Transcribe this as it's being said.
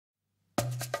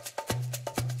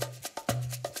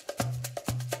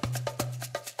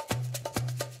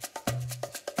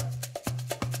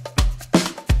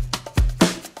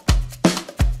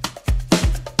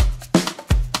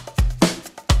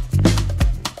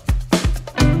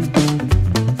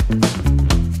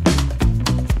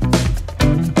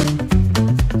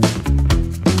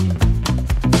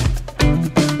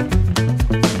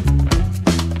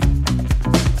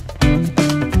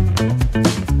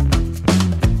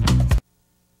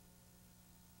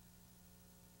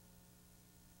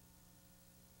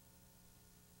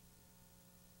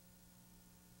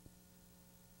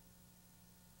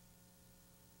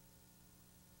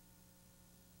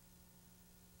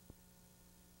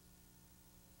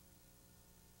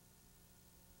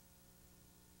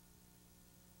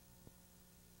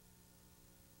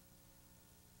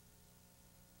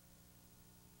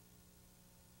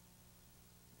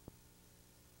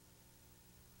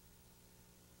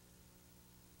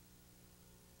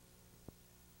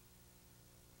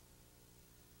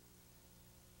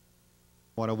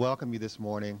want to welcome you this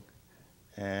morning,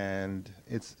 and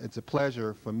it's a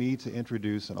pleasure for me to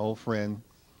introduce an old friend,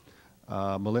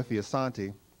 MOLEFI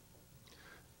ASANTE,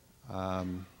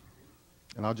 and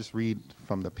I'll just read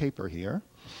from the paper here.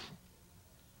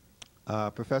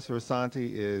 Professor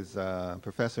Asante is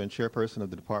professor and chairperson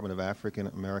of the Department of African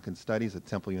American Studies at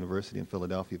Temple University in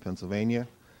Philadelphia, Pennsylvania.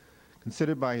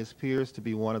 Considered by his peers to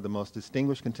be one of the most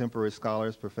distinguished contemporary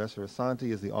scholars, Professor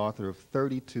Asante is the author of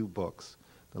 32 books.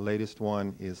 The latest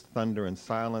one is Thunder and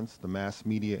Silence, The Mass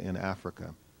Media in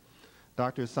Africa.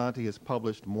 Dr. Asante has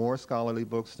published more scholarly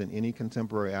books than any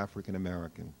contemporary African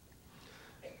American.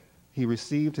 He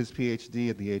received his PhD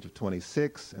at the age of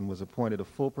 26 and was appointed a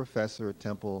full professor at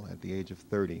Temple at the age of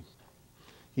 30.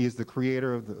 He is the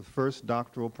creator of the first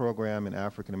doctoral program in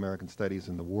African American studies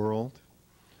in the world.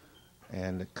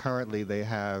 And currently they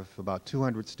have about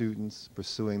 200 students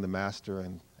pursuing the master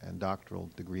and doctoral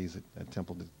degrees at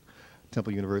Temple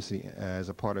University as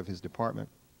a part of his department.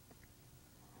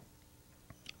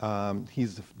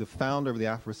 He's the founder of the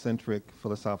Afrocentric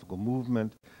philosophical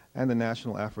movement and the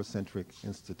National Afrocentric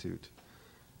Institute.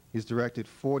 He's directed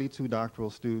 42 doctoral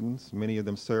students. Many of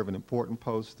them serve in important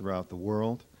posts throughout the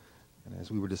world. And as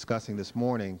we were discussing this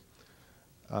morning,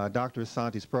 Dr.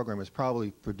 Asante's program is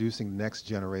probably producing the next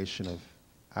generation of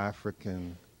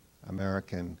African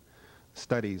American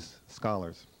studies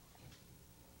scholars.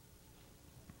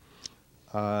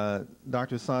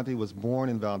 Dr. Asante was born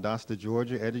in Valdosta,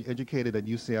 Georgia, educated at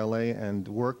UCLA, and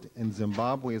worked in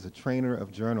Zimbabwe as a trainer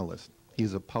of journalists.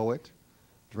 He's a poet,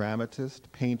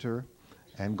 dramatist, painter,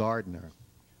 and gardener.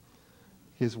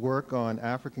 His work on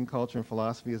African culture and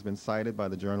philosophy has been cited by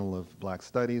the Journal of Black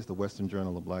Studies, the Western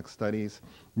Journal of Black Studies,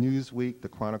 Newsweek, the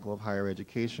Chronicle of Higher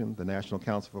Education, the National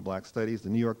Council for Black Studies, the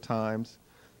New York Times,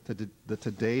 the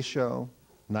Today Show,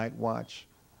 Night Watch,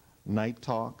 Night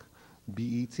Talk,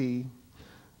 BET,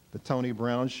 the Tony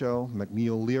Brown Show,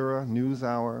 McNeil Lira,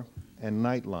 NewsHour, and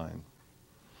Nightline.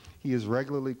 He is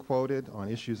regularly quoted on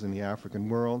issues in the African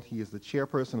world. He is the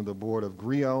chairperson of the board of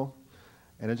Griot,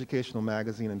 an educational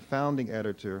magazine, and founding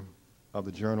editor of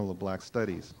the Journal of Black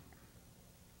Studies.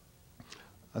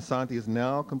 Asante is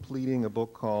now completing a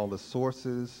book called The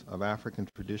Sources of African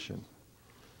Tradition.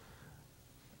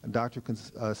 Dr.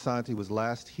 Asante was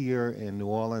last here in New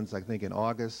Orleans, I think in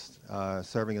August,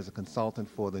 serving as a consultant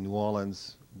for the New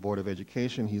Orleans Board of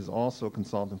Education. He's also a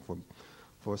consultant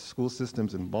for school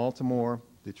systems in Baltimore,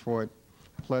 Detroit,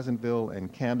 Pleasantville,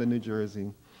 and Camden, New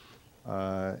Jersey.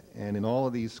 And in all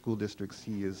of these school districts,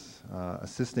 he is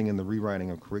assisting in the rewriting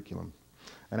of curriculum.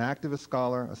 An activist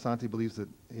scholar, Asante believes that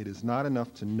it is not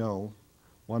enough to know,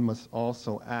 one must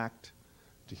also act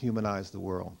to humanize the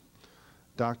world.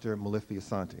 Dr. MOLEFI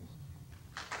Asante.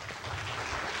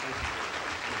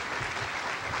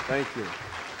 Thank you.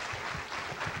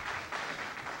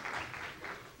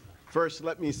 First,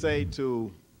 let me say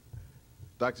to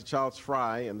Dr. Charles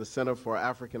Frye and the Center for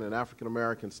African and African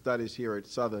American Studies here at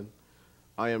Southern,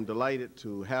 I am delighted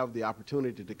to have the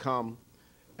opportunity to come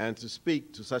and to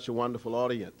speak to such a wonderful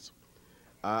audience.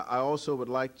 I also would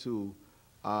like to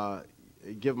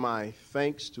give my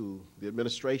thanks to the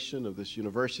administration of this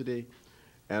university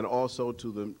and also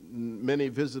to the many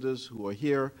visitors who are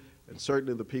here, and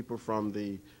certainly the people from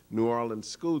the New Orleans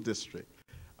School District.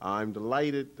 I'm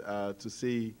delighted to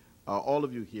see all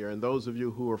of you here, and those of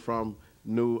you who are from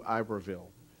New Iberville,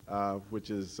 which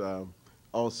is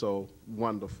also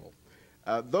wonderful.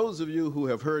 Those of you who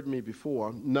have heard me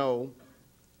before know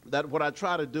that what I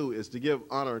try to do is to give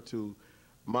honor to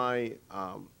my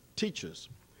teachers.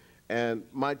 And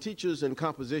my teachers in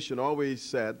composition always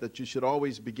said that you should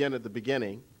always begin at the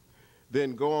beginning,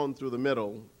 then go on through the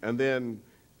middle, and then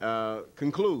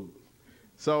conclude.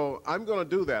 So I'm going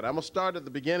to do that. I'm going to start at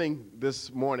the beginning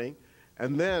this morning,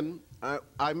 and then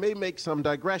I may make some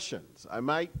digressions. I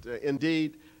might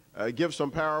indeed give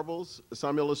some parables,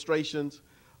 some illustrations,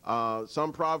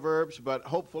 some proverbs, but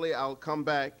hopefully I'll come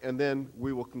back and then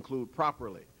we will conclude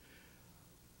properly.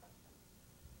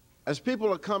 As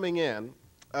people are coming in,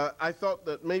 I thought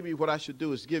that maybe what I should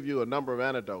do is give you a number of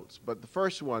anecdotes, but the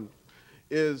first one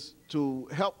is to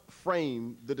help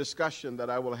frame the discussion that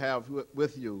I will have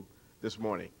with you this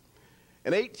morning.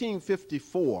 In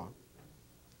 1854,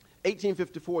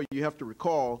 you have to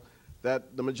recall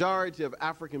that the majority of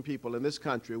African people in this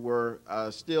country were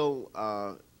still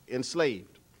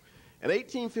enslaved. In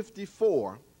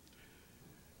 1854,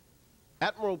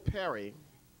 Admiral Perry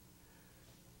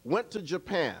went to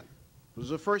Japan. It was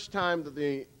the first time that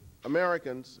the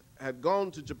Americans had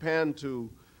gone to Japan to,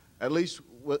 at least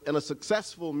in a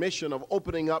successful mission of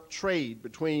opening up trade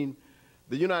between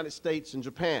the United States and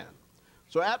Japan.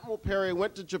 So Admiral Perry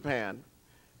went to Japan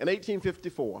in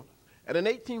 1854, And in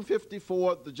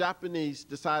 1854, the Japanese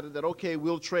decided that, okay,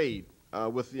 we'll trade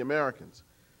with the Americans.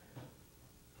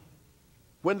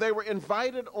 When they were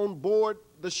invited on board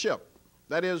the ship,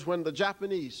 that is, when the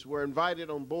Japanese were invited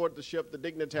on board the ship, the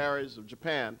dignitaries of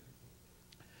Japan,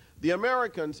 the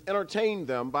Americans entertained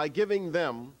them by giving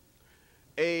them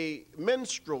a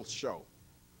minstrel show.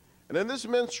 And in this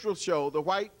minstrel show, the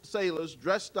white sailors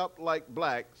dressed up like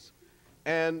blacks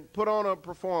and put on a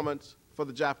performance for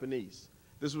the Japanese.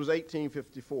 This was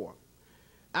 1854.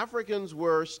 Africans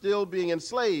were still being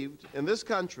enslaved in this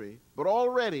country, but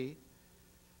already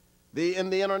in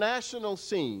the international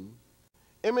scene,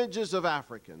 images of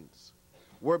Africans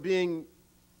were being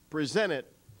presented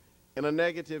in a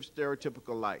negative,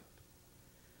 stereotypical light.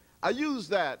 I use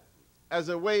that as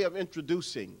a way of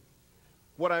introducing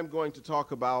what I'm going to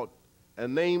talk about,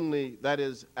 and namely, that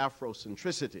is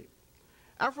Afrocentricity.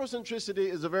 Afrocentricity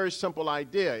is a very simple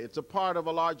idea. It's a part of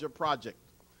a larger project.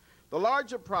 The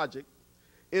larger project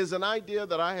is an idea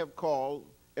that I have called,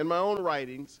 in my own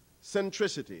writings,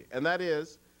 centricity. And that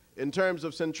is, in terms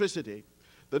of centricity,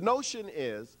 the notion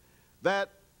is that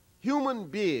human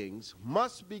beings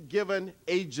must be given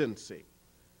agency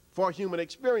for human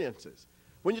experiences.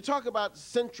 When you talk about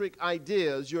centric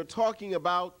ideas, you're talking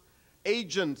about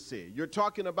agency. You're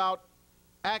talking about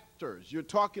actors. You're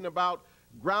talking about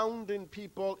grounding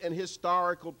people in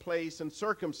historical place and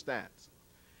circumstance.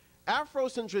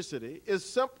 Afrocentricity is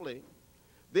simply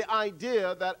the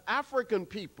idea that African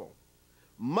people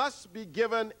must be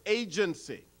given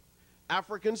agency.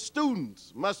 African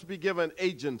students must be given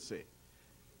agency.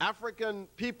 African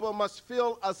people must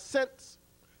feel a sense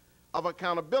of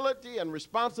accountability and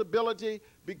responsibility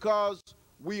because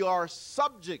we are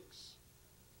subjects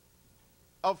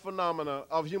of phenomena,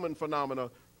 of human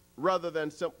phenomena, rather than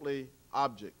simply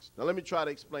objects. Now let me try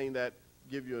to explain that,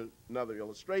 give you another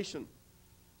illustration.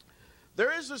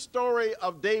 There is a story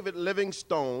of David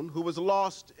Livingstone, who was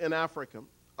lost in Africa,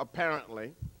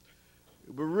 apparently,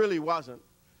 but really wasn't.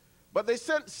 But they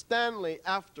sent Stanley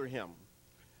after him.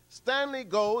 Stanley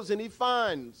goes and he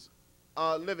finds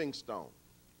Livingstone.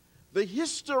 The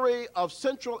history of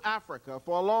Central Africa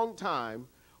for a long time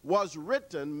was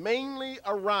written mainly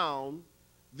around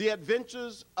the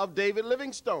adventures of David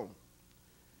Livingstone.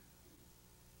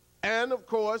 And, of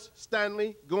course,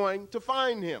 Stanley going to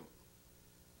find him.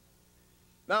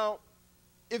 Now,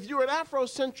 if you're an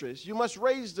Afrocentrist, you must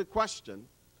raise the question,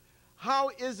 how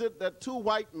is it that two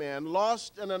white men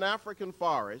lost in an African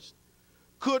forest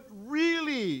could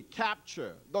really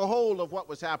capture the whole of what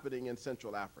was happening in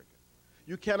Central Africa?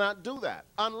 You cannot do that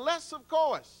unless, of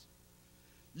course,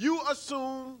 you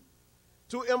assume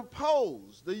to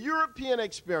impose the European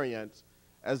experience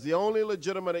as the only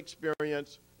legitimate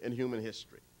experience in human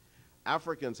history.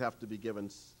 Africans have to be given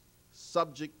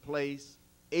subject place,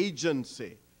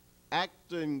 agency,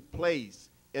 acting place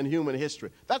in human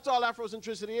history. That's all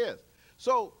Afrocentricity is.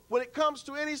 So when it comes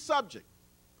to any subject,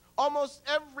 almost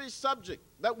every subject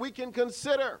that we can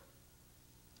consider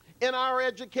in our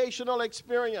educational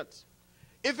experience,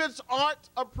 if it's art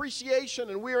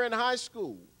appreciation and we're in high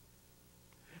school,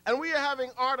 and we are having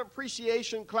art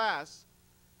appreciation class,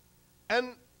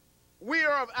 and we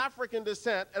are of African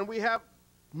descent, and we have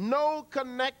no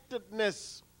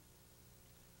connectedness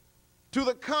to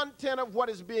the content of what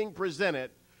is being presented,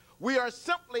 we are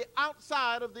simply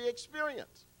outside of the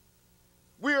experience.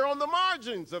 We are on the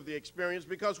margins of the experience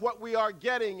because what we are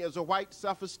getting is a white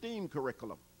self-esteem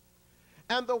curriculum.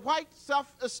 And the white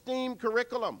self-esteem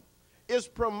curriculum is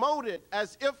promoted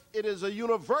as if it is a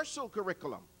universal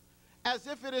curriculum, as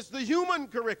if it is the human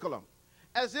curriculum,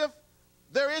 as if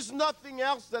there is nothing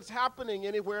else that's happening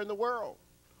anywhere in the world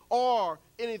or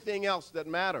anything else that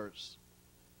matters.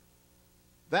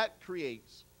 That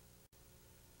creates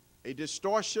a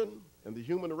distortion in the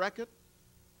human record.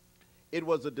 It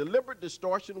was a deliberate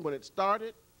distortion when it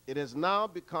started. It has now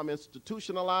become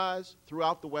institutionalized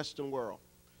throughout the Western world.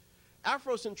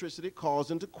 Afrocentricity calls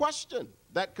into question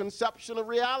that conception of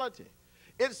reality.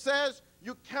 It says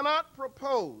you cannot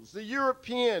propose the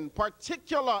European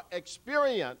particular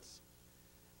experience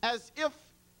as if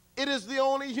it is the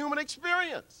only human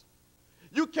experience.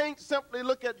 You can't simply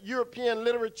look at European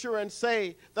literature and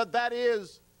say that that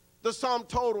is the sum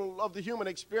total of the human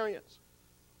experience,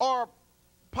 or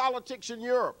politics in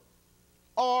Europe,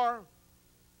 or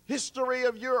history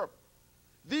of Europe.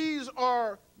 These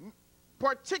are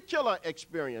particular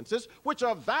experiences which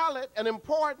are valid and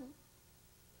important,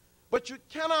 but you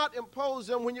cannot impose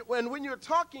them when you're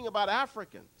talking about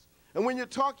Africans, and when you're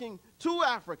talking to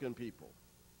African people,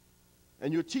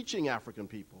 and you're teaching African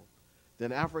people,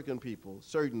 then African people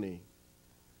certainly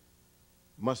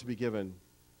must be given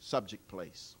subject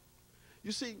place.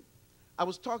 You see, I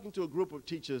was talking to a group of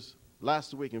teachers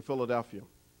last week in Philadelphia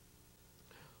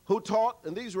who taught,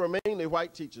 and these were mainly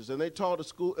white teachers, and they taught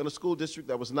in a school district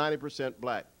that was 90%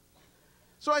 black.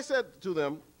 So I said to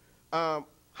them, how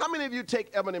many of you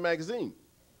take Ebony magazine?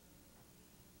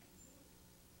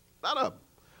 None of them.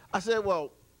 I said,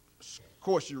 well, of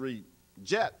course you read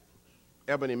Jet,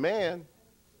 Ebony Man.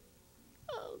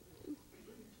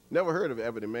 Never heard of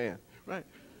Ebony Man, right?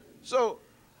 So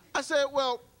I said,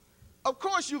 well, of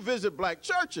course you visit black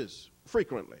churches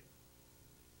frequently.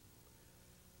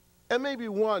 And maybe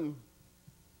one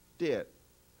did.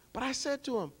 But I said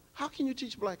to him, how can you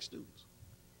teach black students?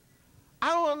 I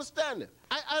don't understand it.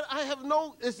 I have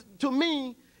no, to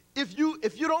me, if you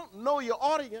don't know your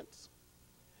audience,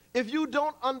 if you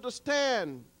don't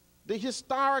understand the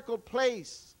historical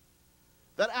place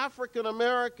that African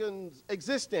Americans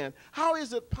exist in, how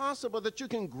is it possible that you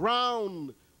can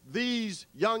ground these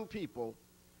young people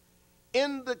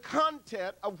in the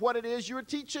content of what it is you're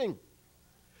teaching?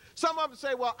 Some of them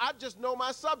say, well, I just know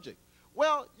my subject.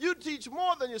 Well, you teach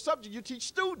more than your subject, you teach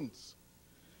students.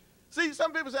 See,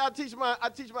 some people say, I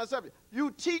teach my subject.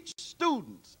 You teach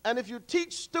students, and if you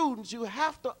teach students, you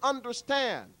have to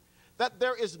understand that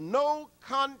there is no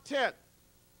content,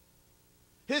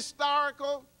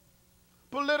 historical,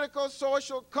 political,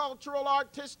 social, cultural,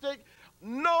 artistic,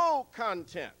 no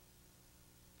content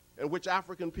in which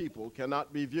African people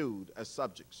cannot be viewed as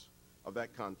subjects of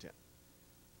that content.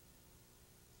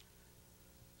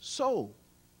 So,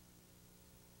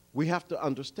 we have to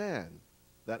understand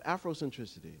that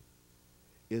Afrocentricity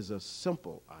is a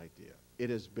simple idea. It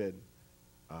has been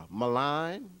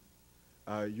maligned.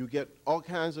 You get all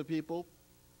kinds of people,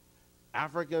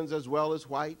 Africans as well as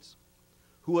whites,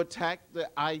 who attack the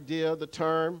idea, the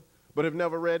term, but have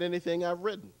never read anything I've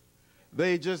written.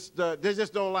 They just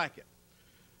don't like it.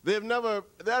 They've never,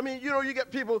 I mean, you know, you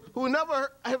get people who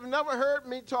have never heard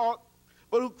me talk,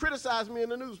 but who criticize me in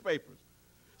the newspapers.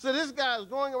 So this guy is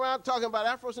going around talking about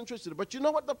Afrocentricity, but you know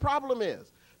what the problem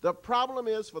is? The problem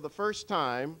is, for the first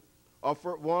time, or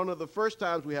for one of the first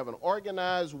times, we have an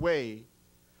organized way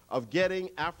of getting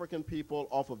African people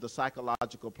off of the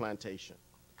psychological plantation.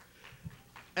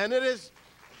 And it has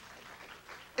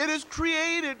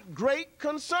created great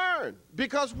concern,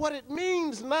 because what it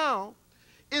means now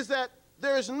is that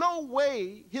there is no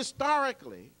way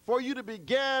historically for you to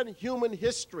begin human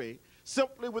history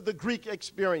simply with the Greek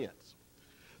experience.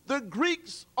 The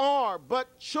Greeks are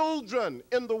but children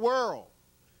in the world.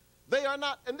 They are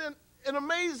not, and then it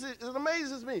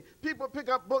amazes me. People pick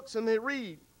up books and they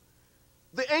read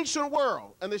the ancient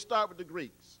world, and they start with the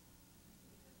Greeks.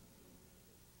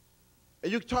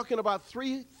 And you're talking about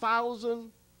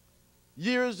 3,000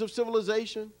 years of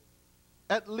civilization,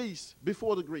 at least,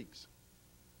 before the Greeks,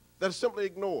 that is simply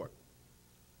ignored.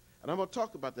 And I'm going to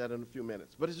talk about that in a few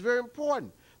minutes. But it's very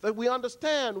important that we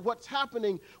understand what's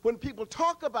happening when people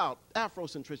talk about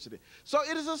Afrocentricity. So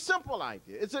it is a simple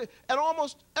idea. And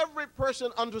almost every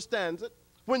person understands it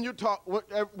when you talk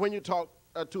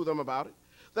to them about it,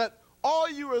 that all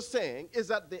you are saying is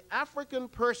that the African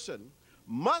person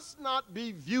must not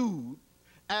be viewed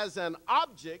as an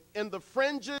object in the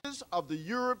fringes of the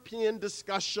European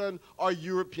discussion or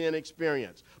European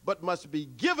experience, but must be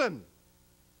given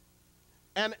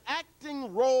an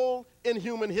acting role in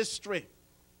human history,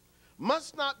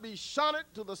 must not be shunted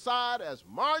to the side as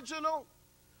marginal,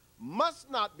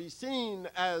 must not be seen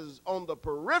as on the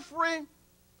periphery,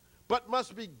 but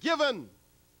must be given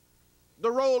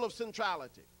the role of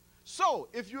centrality. So,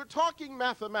 if you're talking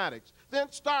mathematics,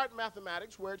 then start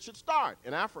mathematics where it should start,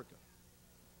 in Africa.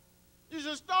 You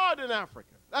should start in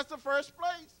Africa. That's the first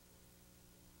place.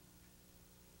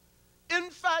 In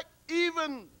fact,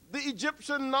 even the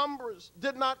Egyptian numbers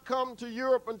did not come to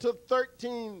Europe until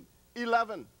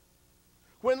 1311,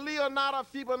 when Leonardo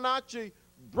Fibonacci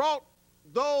brought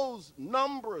those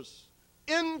numbers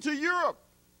into Europe.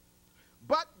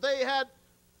 But they had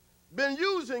been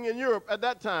using in Europe at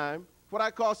that time what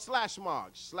I call slash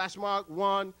marks. Slash mark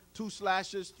 1, 2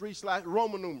 slashes, 3 slashes,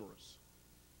 Roman numerals.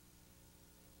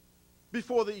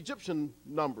 Before the Egyptian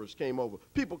numbers came over.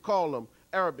 People call them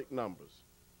Arabic numbers.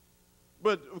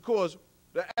 But of course,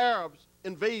 the Arabs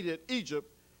invaded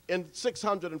Egypt in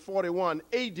 641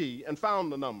 AD and found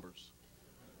the numbers.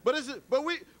 But even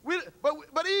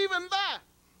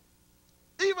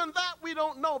that we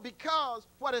don't know, because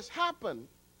what has happened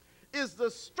is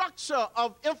the structure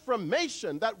of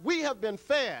information that we have been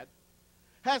fed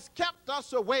has kept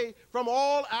us away from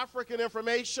all African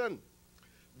information.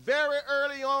 Very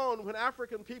early on, when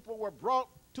African people were brought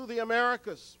to the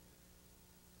Americas,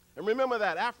 and remember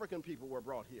that, African people were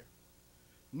brought here.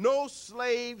 No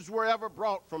slaves were ever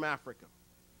brought from Africa.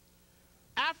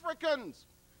 Africans,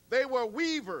 they were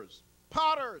weavers,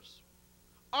 potters,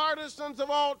 artisans of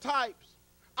all types,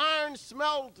 iron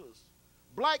smelters,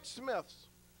 blacksmiths,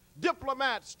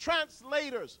 diplomats,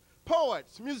 translators,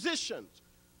 poets, musicians,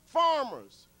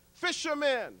 farmers,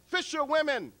 fishermen,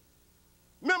 fisherwomen,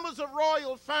 members of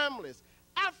royal families.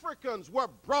 Africans were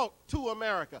brought to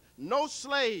America. No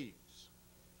slaves.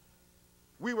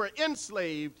 We were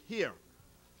enslaved here.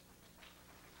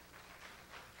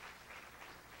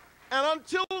 And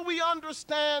until we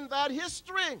understand that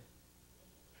history,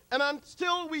 and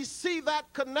until we see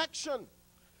that connection,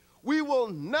 we will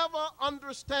never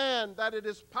understand that it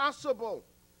is possible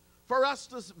for us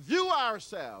to view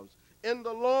ourselves in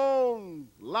the long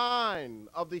line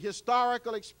of the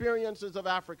historical experiences of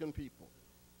African people.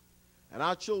 And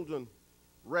our children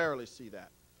rarely see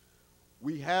that.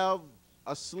 We have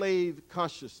a slave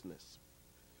consciousness.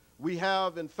 We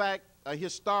have, in fact, a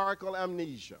historical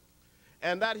amnesia.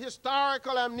 And that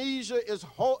historical amnesia is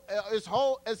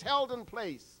held in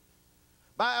place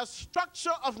by a structure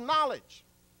of knowledge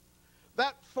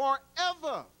that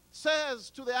forever says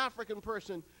to the African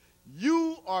person,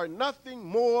 you are nothing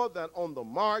more than on the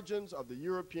margins of the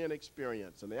European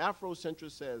experience. And the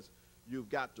Afrocentric says you've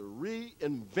got to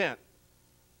reinvent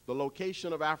the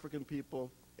location of African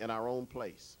people in our own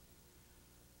place.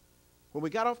 When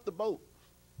we got off the boat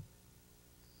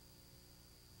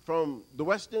from the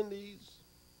West Indies,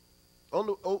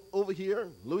 over here,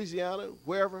 Louisiana,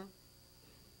 wherever,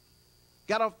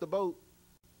 got off the boat,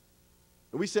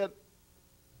 and we said,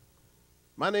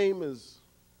 my name is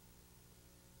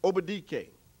Obadike,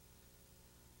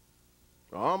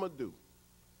 or Amadou.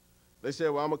 They said,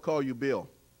 well, I'm going to call you Bill.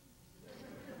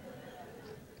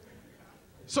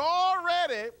 So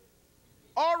already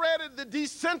the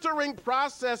decentering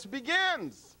process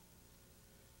begins.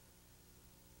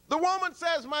 The woman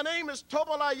says, my name is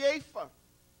Tobola Yefa.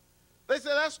 They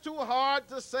said, that's too hard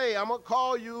to say. I'm going to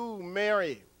call you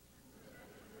Mary.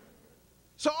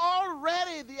 So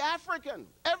already the African,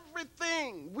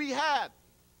 everything we had,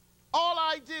 all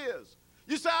ideas.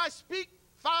 You say, I speak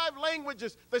 5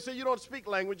 languages. They say, you don't speak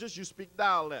languages, you speak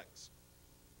dialects.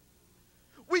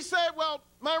 We said, well,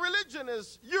 my religion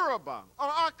is Yoruba or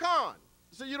Akan.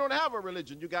 So you don't have a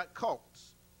religion, you got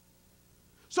cults.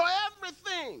 So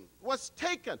everything was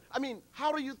taken. I mean,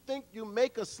 how do you think you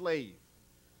make a slave?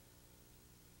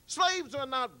 Slaves are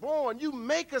not born, you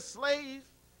make a slave.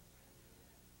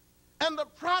 And the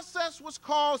process was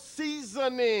called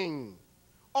seasoning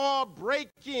or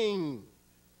breaking,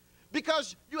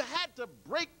 because you had to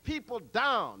break people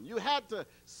down. You had to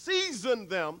season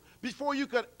them before you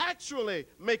could actually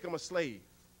make them a slave.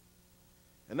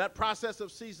 And that process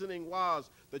of seasoning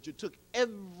was that you took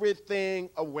everything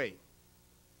away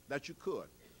that you could.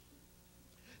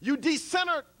 You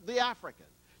decentered the African.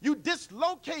 You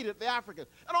dislocated the African.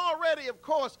 And already, of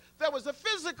course, there was a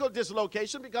physical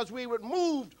dislocation because we would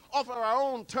move off of our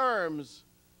own terms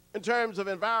in terms of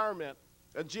environment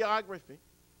and geography.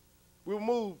 We would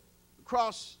move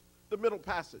across the Middle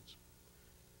Passage.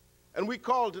 And we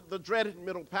called it the dreaded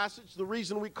Middle Passage. The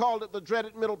reason we called it the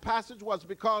dreaded Middle Passage was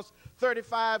because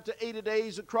 35 to 80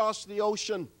 days across the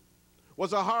ocean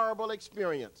was a horrible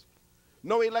experience.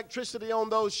 No electricity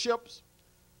on those ships,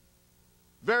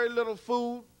 very little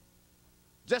food,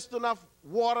 just enough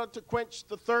water to quench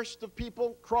the thirst of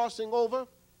people crossing over,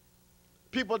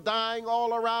 people dying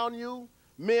all around you,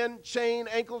 men chained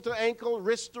ankle to ankle,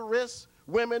 wrist to wrist,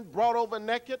 women brought over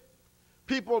naked,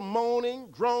 people moaning,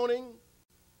 groaning.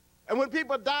 And when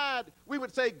people died, we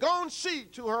would say, gone she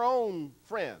to her own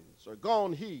friends, or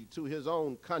gone he to his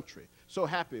own country. So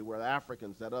happy were the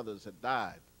Africans that others had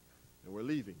died and were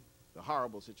leaving the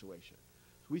horrible situation.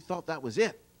 So we thought that was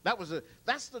it.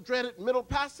 That's the dreaded Middle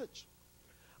Passage.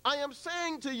 I am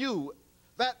saying to you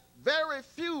that very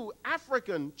few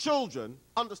African children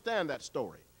understand that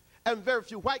story, and very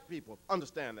few white people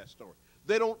understand that story.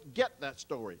 They don't get that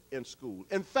story in school.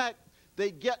 In fact, they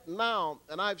get now,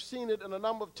 and I've seen it in a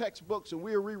number of textbooks, and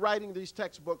we're rewriting these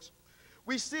textbooks.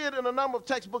 We see it in a number of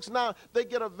textbooks now. They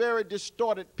get a very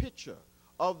distorted picture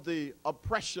of the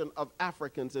oppression of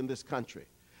Africans in this country.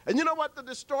 And you know what the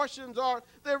distortions are?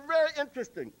 They're very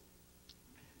interesting.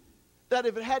 That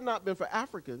if it had not been for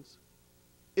Africans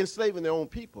enslaving their own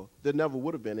people, there never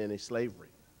would have been any slavery.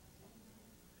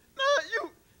 No,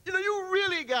 you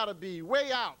really got to be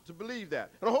way out to believe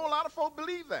that. And a whole lot of folk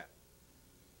believe that.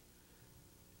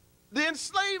 The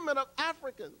enslavement of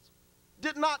Africans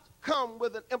did not come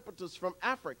with an impetus from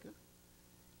Africa.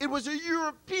 It was a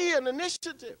European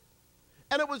initiative.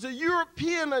 And it was a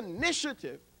European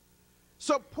initiative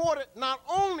supported not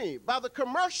only by the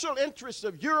commercial interests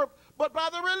of Europe, but by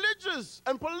the religious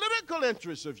and political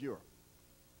interests of Europe.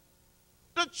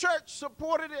 The church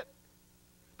supported it.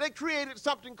 They created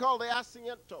something called the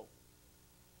Asiento.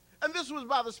 And this was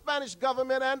by the Spanish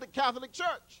government and the Catholic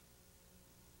Church.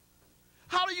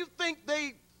 How do you think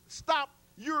they stopped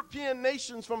European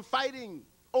nations from fighting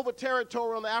over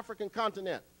territory on the African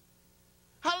continent?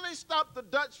 How do they stop the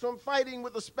Dutch from fighting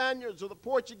with the Spaniards or the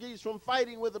Portuguese from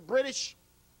fighting with the British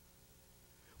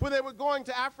when they were going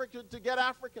to Africa to get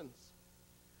Africans?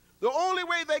 The only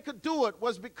way they could do it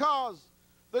was because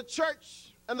the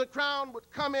church and the crown would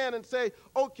come in and say,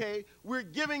 okay, we're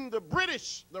giving the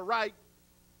British the right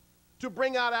to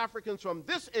bring out Africans from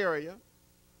this area,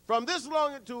 from this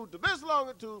longitude to this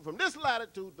longitude, from this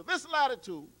latitude to this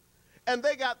latitude, and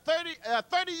they got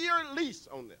 30-year lease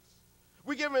on this.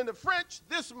 We're giving the French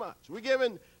this much. We're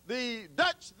giving the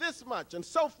Dutch this much, and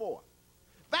so forth.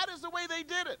 That is the way they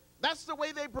did it. That's the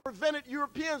way they prevented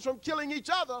Europeans from killing each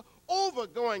other over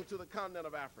going to the continent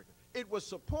of Africa. It was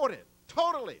supported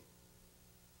totally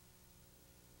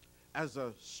as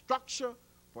a structure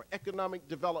for economic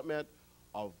development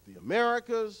of the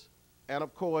Americas and,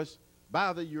 of course,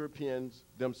 by the Europeans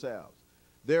themselves.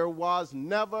 There was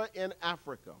never in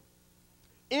Africa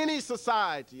any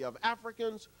society of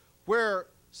Africans where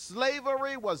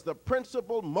slavery was the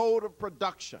principal mode of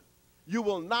production. You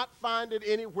will not find it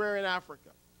anywhere in Africa,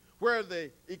 where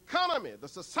the economy, the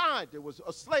society was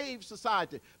a slave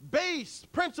society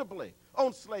based principally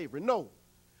on slavery. No.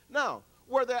 Now,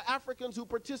 were there Africans who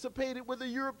participated with the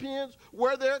Europeans?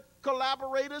 Were there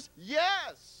collaborators?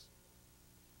 Yes.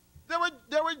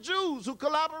 There were Jews who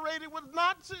collaborated with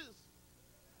Nazis.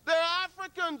 There are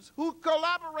Africans who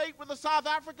collaborate with the South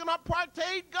African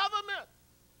apartheid government.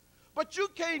 But you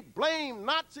can't blame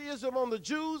Nazism on the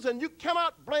Jews, and you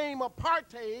cannot blame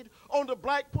apartheid on the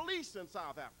black police in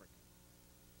South Africa.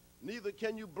 Neither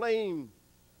can you blame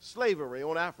slavery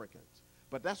on Africans.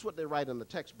 But that's what they write in the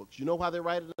textbooks. You know why they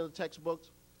write it in the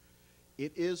textbooks?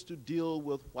 It is to deal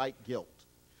with white guilt.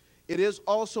 It is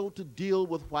also to deal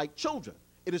with white children.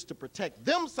 It is to protect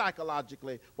them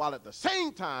psychologically, while at the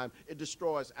same time it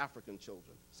destroys African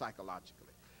children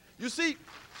psychologically. You see,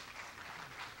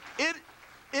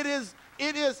 it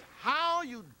is how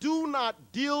you do not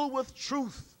deal with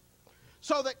truth.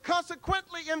 So that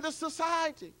consequently in this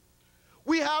society,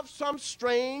 we have some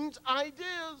strange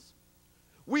ideas.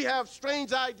 We have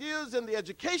strange ideas in the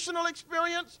educational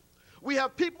experience. We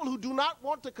have people who do not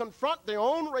want to confront their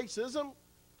own racism.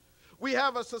 We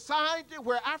have a society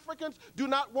where Africans do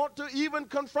not want to even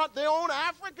confront their own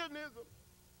Africanism.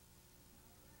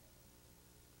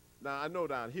 Now, I know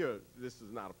down here this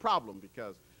is not a problem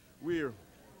because we're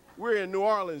in New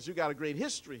Orleans. You got a great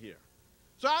history here.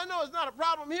 So I know it's not a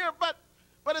problem here, but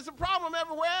it's a problem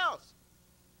everywhere else.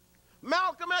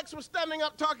 Malcolm X was standing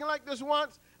up talking like this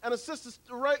once, and a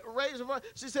sister raised her voice.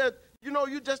 She said, you know,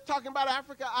 you just talking about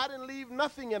Africa. I didn't leave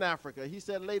nothing in Africa. He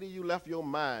said, lady, you left your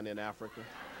mind in Africa.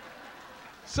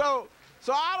 So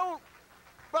I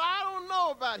don't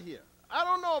know about here. I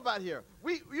don't know about here.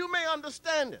 You may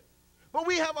understand it, but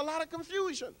we have a lot of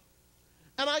confusion.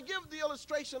 And I give the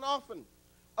illustration often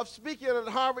of speaking at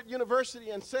Harvard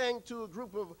University and saying to a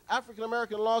group of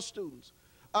African-American law students,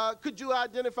 could you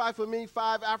identify for me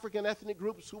 5 African ethnic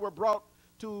groups who were brought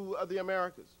to the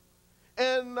Americas?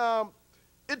 And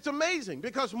it's amazing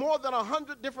because more than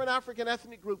 100 different African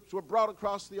ethnic groups were brought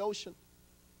across the ocean.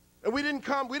 And we didn't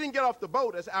get off the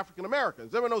boat as African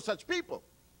Americans. There were no such people.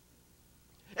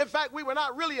 In fact, we were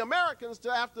not really Americans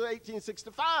till after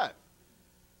 1865.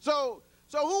 So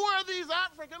who are these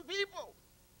African people?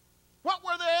 What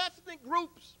were their ethnic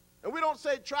groups? And we don't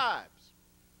say tribes.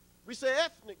 We say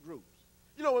ethnic groups.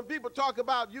 You know, when people talk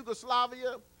about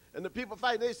Yugoslavia and the people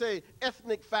fighting, they say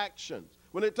ethnic factions.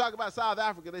 When they talk about South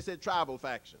Africa, they say tribal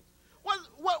factions. Why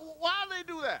do they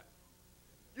do that?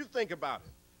 You think about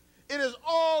it. It is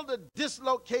all the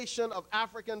dislocation of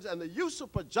Africans and the use of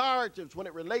pejoratives when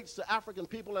it relates to African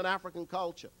people and African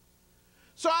culture.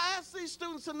 So I asked these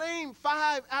students to name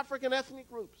 5 African ethnic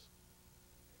groups.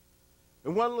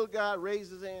 And one little guy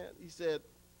raised his hand. He said,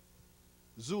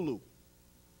 Zulu.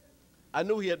 I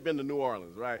knew he had been to New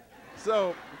Orleans, right?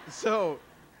 So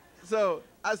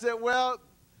I said, well,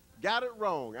 got it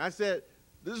wrong. I said,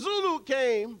 the Zulu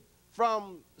came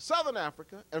from Southern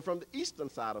Africa and from the eastern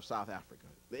side of South Africa,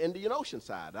 the Indian Ocean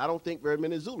side. I don't think very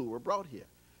many Zulu were brought here.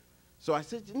 So I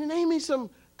said, name me some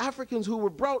Africans who were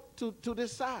brought to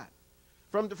this side,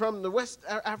 from the West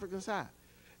African side.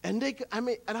 And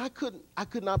I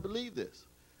could not believe this,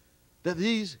 that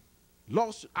these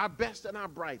lost our best and our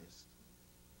brightest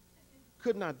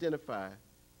couldn't identify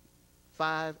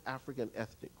 5 African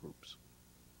ethnic groups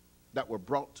that were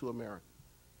brought to America.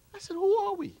 I said, who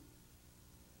are we?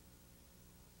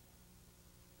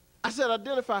 I said,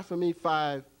 identify for me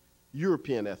 5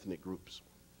 European ethnic groups.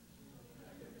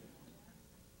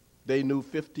 They knew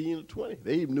 15 or 20.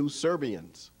 They even knew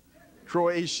Serbians,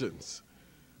 Croatians,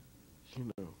 you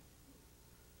know,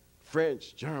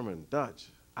 French, German, Dutch,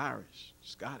 Irish,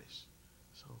 Scottish.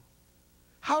 So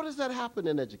how does that happen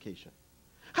in education?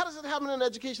 How does it happen in an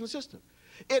educational system?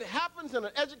 It happens in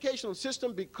an educational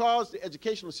system because the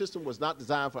educational system was not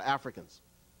designed for Africans.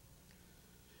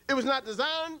 It was not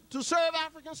designed to serve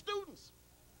African students.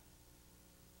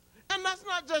 And that's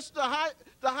not just the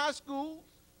high schools.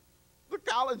 The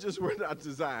colleges were not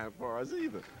designed for us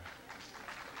either.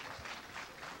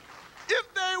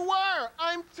 If they were,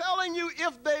 I'm telling you,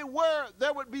 if they were,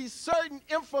 there would be certain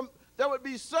information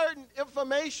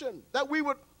that we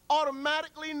would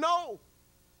automatically know.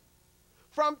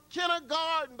 From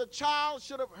kindergarten, the child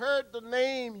should have heard the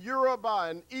name Yoruba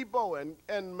and Igbo and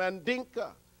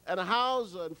Mandinka and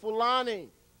Hausa and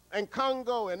Fulani and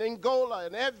Congo and Angola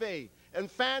and Ewe and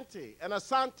Fanti and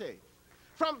Asante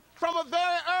from a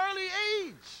very early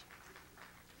age.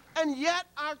 And yet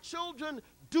our children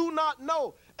do not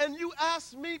know. And you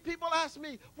ask me, people ask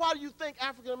me, why do you think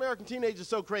African-American teenagers are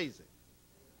so crazy?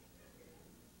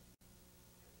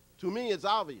 To me, it's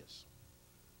obvious.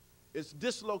 It's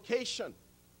dislocation.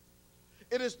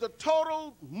 It is the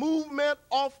total movement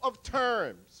off of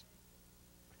terms.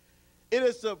 It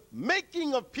is the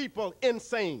making of people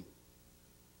insane.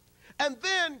 And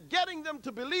then getting them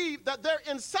to believe that their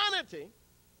insanity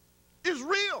is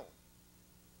real.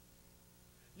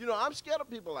 You know, I'm scared of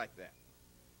people like that.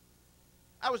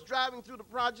 I was driving through the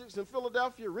projects in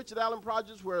Philadelphia, Richard Allen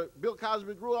projects, where Bill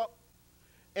Cosby grew up.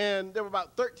 And there were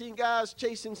about 13 guys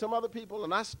chasing some other people,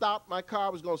 and I stopped my car. I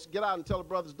was going to get out and tell the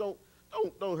brothers, don't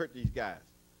hurt these guys.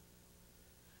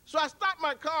 So I stopped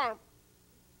my car,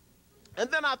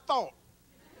 and then I thought.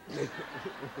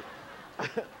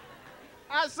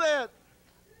 I said,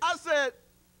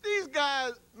 these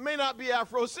guys may not be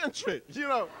Afrocentric, you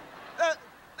know.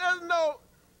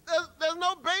 There's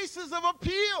no basis of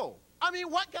appeal. I mean,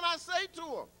 what can I say to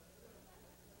them?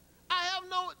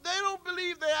 They don't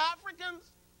believe they're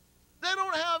Africans. They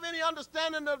don't have any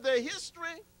understanding of their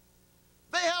history.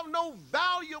 They have no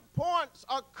value points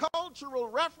or cultural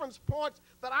reference points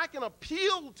that I can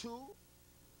appeal to.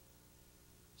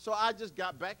 So I just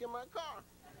got back in my car,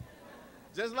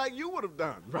 just like you would have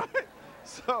done, right?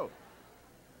 So,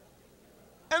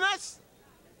 and that's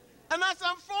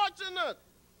unfortunate.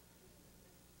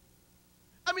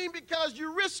 I mean, because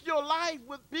you risk your life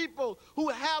with people who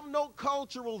have no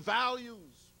cultural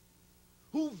values,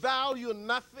 who value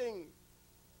nothing,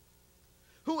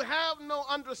 who have no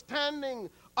understanding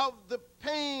of the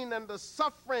pain and the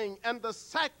suffering and the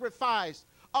sacrifice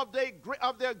of their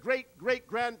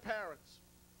great-great-grandparents,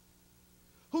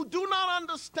 who do not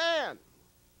understand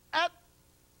at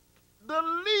the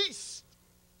least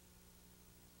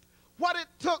what it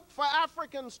took for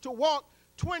Africans to walk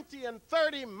 20 and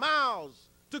 30 miles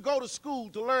to go to school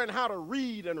to learn how to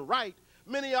read and write.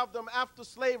 Many of them after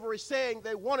slavery saying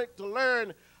they wanted to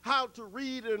learn how to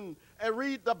read and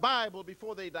read the Bible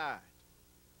before they died.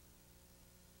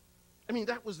 I mean,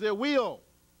 that was their will.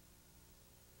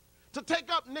 To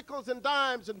take up nickels and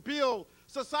dimes and build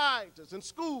societies and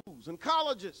schools and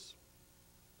colleges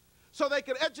so they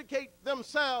could educate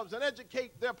themselves and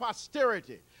educate their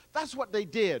posterity. That's what they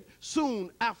did soon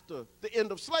after the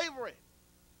end of slavery.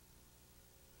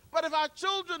 But if our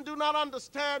children do not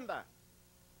understand that,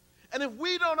 and if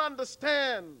we don't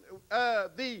understand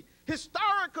the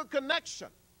historical connection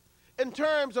in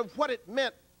terms of what it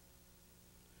meant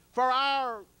for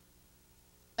our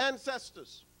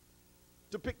ancestors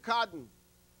to pick cotton,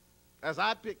 as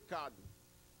I pick cotton,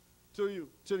 till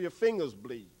your fingers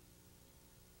bleed,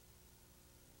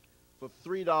 for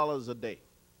 $3 a day,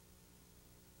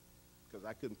 because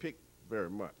I couldn't pick very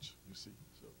much, you see.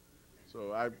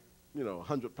 So I,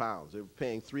 100 pounds. They were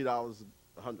paying $3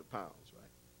 100 pounds, right?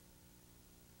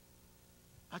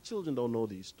 Our children don't know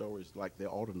these stories like they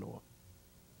ought to know them.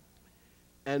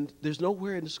 And there's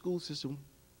nowhere in the school system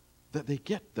that they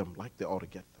get them like they ought to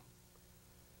get them.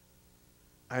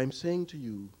 I'm saying to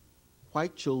you,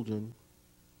 white children,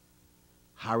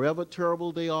 however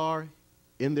terrible they are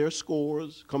in their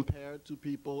scores compared to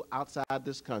people outside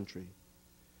this country,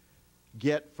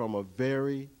 get from a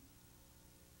very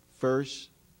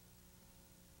first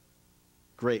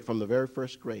grade, from the very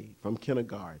first grade, from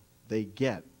kindergarten, they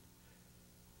get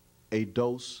a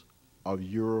dose of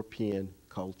European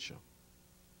culture.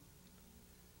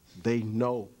 They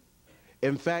know.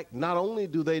 In fact, not only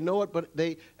do they know it, but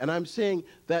and I'm saying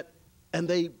that, and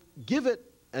they give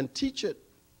it and teach it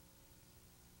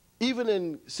even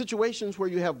in situations where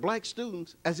you have black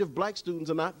students, as if black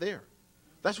students are not there.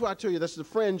 That's why I tell you that's the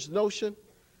fringe notion.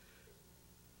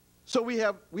 So we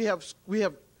have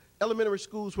elementary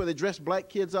schools where they dress black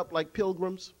kids up like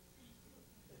pilgrims.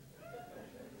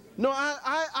 No,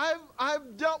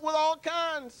 I've dealt with all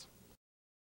kinds.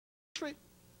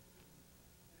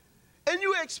 And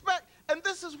you expect, and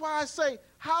this is why I say,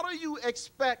 how do you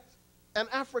expect an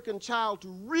African child to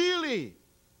really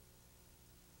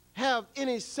have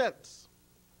any sense,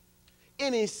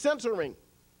 any centering?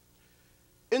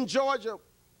 In Georgia,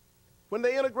 when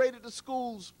they integrated the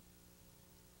schools,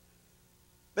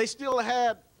 they still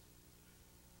had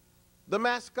the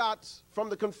mascots from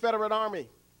the Confederate Army.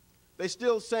 They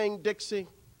still sang Dixie.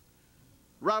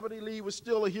 Robert E. Lee was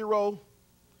still a hero.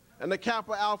 And the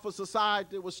Kappa Alpha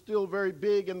Society was still very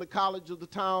big in the college of the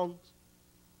towns.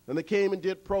 And they came and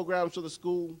did programs for the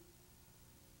school.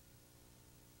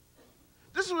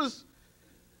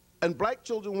 And black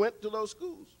children went to those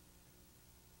schools.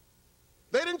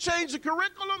 They didn't change the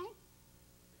curriculum.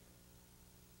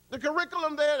 The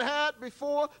curriculum they had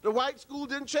before, the white school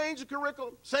didn't change the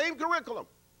curriculum. Same curriculum.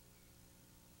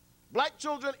 Black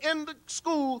children in the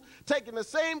school taking the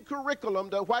same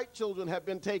curriculum that white children have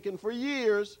been taking for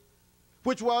years,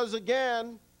 which was,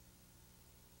 again,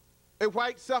 a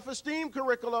white self-esteem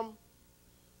curriculum.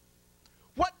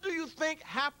 What do you think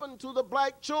happened to the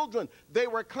black children? They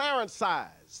were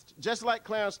Clarence-sized, just like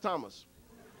Clarence Thomas.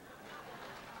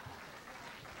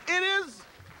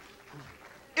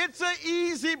 It's an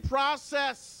easy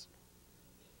process.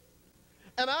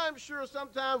 And I'm sure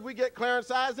sometimes we get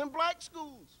Clarence-sized in black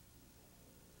schools.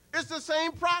 It's the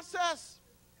same process.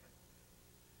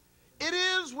 It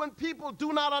is when people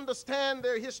do not understand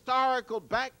their historical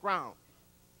background.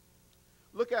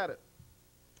 Look at it.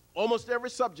 Almost every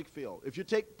subject field. If you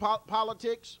take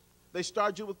politics, they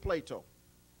start you with Plato,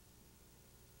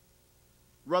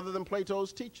 rather than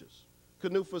Plato's teachers,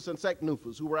 Canufus and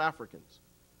Secnufus, who were Africans.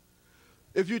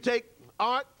 If you take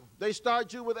art, they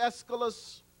start you with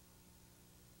Aeschylus.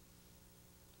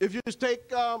 If you take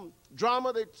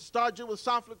drama, they start you with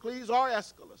Sophocles or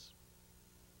Aeschylus.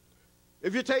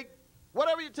 If you take,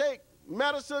 whatever you take,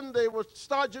 medicine, they will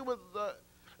start you with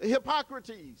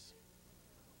Hippocrates.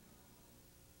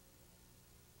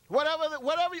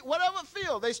 Whatever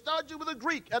field, they start you with a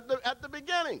Greek at the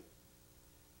beginning.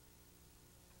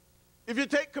 If you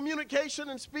take communication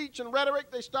and speech and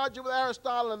rhetoric, they start you with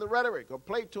Aristotle and the rhetoric, or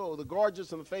Plato, the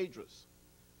Gorgias and the Phaedrus.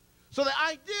 So the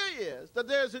idea is that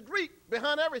there's a Greek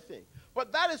behind everything,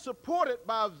 but that is supported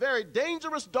by a very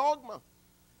dangerous dogma.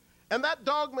 And that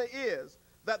dogma is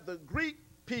that the Greek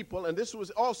people, and this was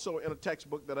also in a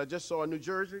textbook that I just saw in New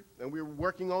Jersey, and we were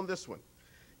working on this one.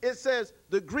 It says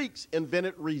the Greeks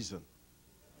invented reason.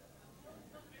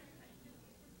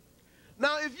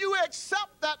 Now, if you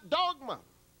accept that dogma,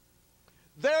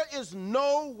 there is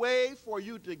no way for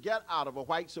you to get out of a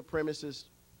white supremacist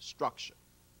structure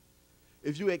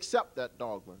if you accept that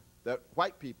dogma that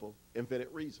white people invented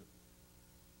reason.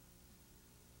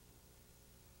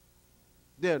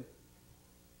 Then,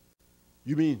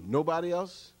 you mean nobody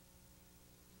else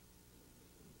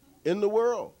in the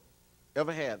world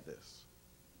ever had this?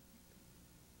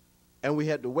 And we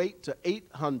had to wait to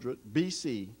 800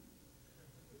 BC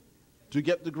to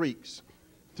get the Greeks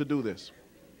to do this.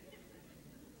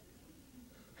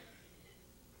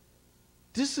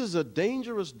 This is a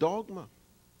dangerous dogma.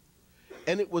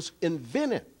 And it was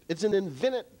invented. It's an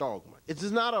invented dogma. It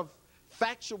is not a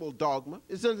factual dogma.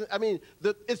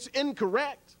 It's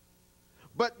incorrect.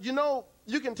 But you know,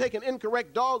 you can take an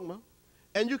incorrect dogma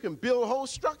and you can build whole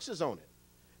structures on it.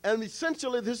 And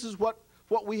essentially, this is what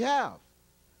we have.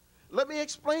 Let me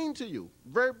explain to you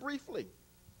very briefly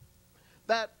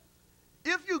that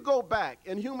if you go back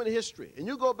in human history, and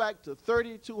you go back to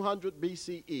 3200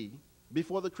 BCE,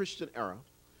 before the Christian era,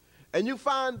 and you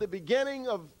find the beginning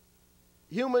of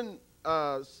human,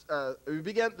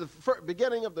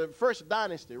 beginning of the first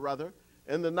dynasty, rather,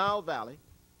 in the Nile Valley,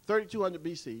 3200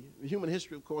 BC. Human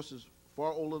history, of course, is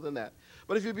far older than that.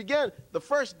 But if you begin the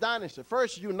first dynasty,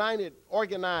 first united,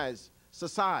 organized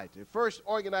society, first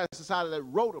organized society that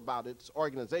wrote about its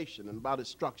organization and about its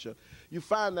structure, you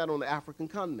find that on the African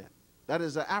continent. That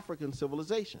is an African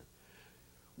civilization.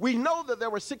 We know that there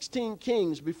were 16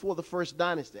 kings before the first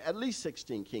dynasty, at least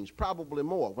 16 kings, probably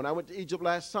more. When I went to Egypt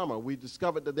last summer, we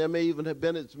discovered that there may even have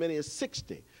been as many as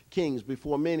 60 kings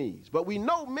before Menes. But we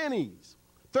know Menes,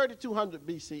 3200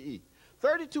 BCE.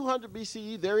 3200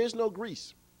 BCE, there is no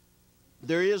Greece.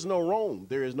 There is no Rome.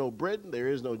 There is no Britain. There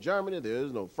is no Germany. There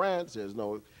is no France. There's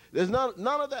none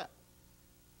of that.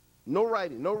 No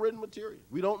writing, no written material.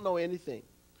 We don't know anything.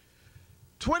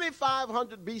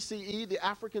 2500 BCE, the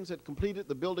Africans had completed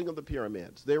the building of the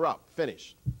pyramids. They're up,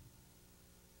 finished.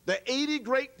 The 80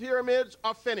 great pyramids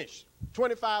are finished,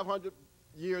 2,500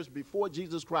 years before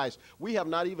Jesus Christ. We have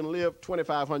not even lived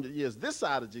 2,500 years this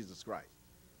side of Jesus Christ.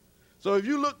 So if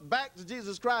you look back to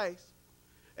Jesus Christ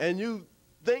and you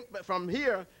think from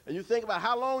here and you think about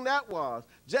how long that was,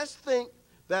 just think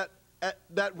that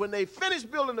when they finished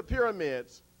building the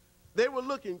pyramids, they were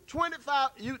looking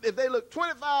if they looked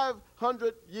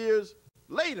 2,500 years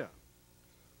later,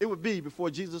 it would be before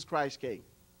Jesus Christ came.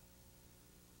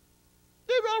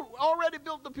 They've already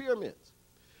built the pyramids.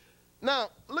 Now,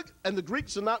 look, and the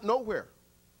Greeks are not nowhere.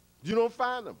 You don't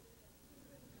find them.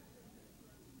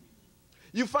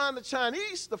 You find the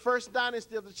Chinese, the first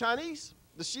dynasty of the Chinese,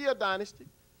 the Xia dynasty,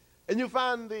 and you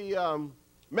find the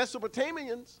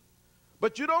Mesopotamians,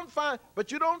 but you don't find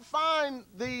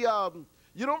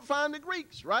the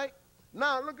Greeks, right?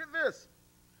 Now look at this.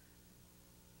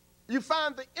 You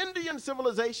find the Indian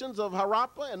civilizations of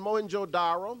Harappa and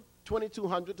Mohenjo-Daro,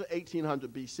 2200 to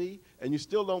 1800 BC, and you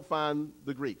still don't find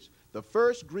the Greeks. The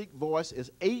first Greek voice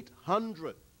is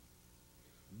 800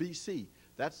 BC.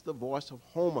 That's the voice of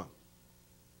Homer.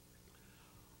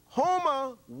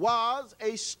 Homer was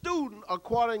a student,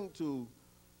 according to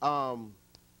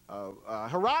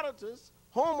Herodotus.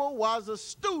 Homer was a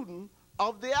student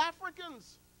of the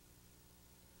Africans.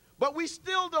 But we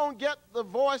still don't get the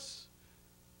voice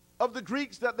of the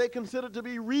Greeks that they consider to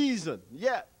be reason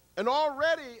yet. And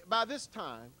already by this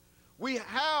time, we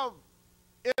have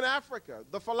in Africa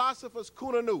the philosophers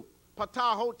Kunanu,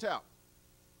 Ptahhotep,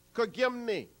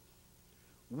 Kagimni,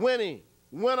 Winnie,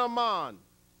 Winnemon,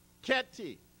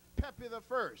 Keti, Pepi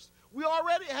I. We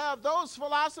already have those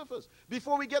philosophers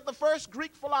before we get the first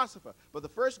Greek philosopher. But the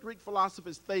first Greek philosopher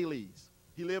is Thales.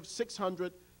 He lived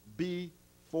 600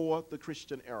 before the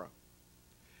Christian era.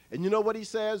 And you know what he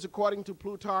says according to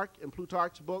Plutarch in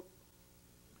Plutarch's book?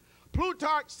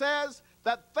 Plutarch says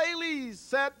that Thales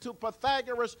said to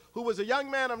Pythagoras, who was a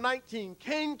young man of 19,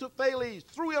 came to Thales,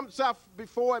 threw himself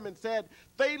before him and said,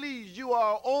 "Thales, you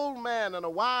are an old man and a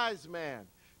wise man.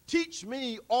 Teach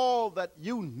me all that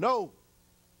you know."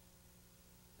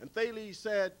 And Thales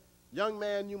said, "Young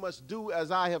man, you must do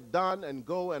as I have done and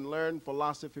go and learn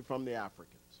philosophy from the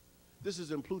Africans." This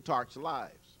is in Plutarch's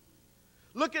Lives.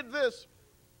 Look at this.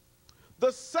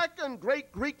 The second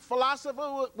great Greek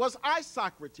philosopher was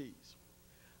Isocrates.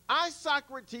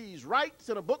 Isocrates writes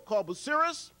in a book called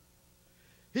Bucerus.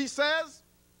 He says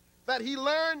that he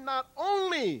learned not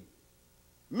only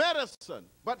medicine,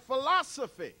 but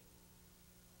philosophy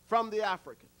from the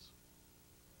Africans.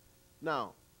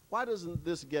 Now, why doesn't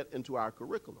this get into our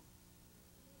curriculum?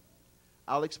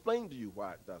 I'll explain to you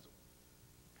why it doesn't.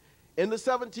 In the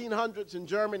 1700s in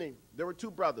Germany, there were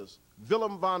two brothers,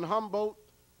 Wilhelm von Humboldt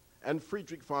and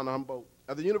Friedrich von Humboldt.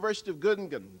 At the University of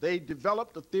Göttingen, they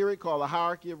developed a theory called the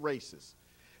hierarchy of races.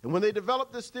 And when they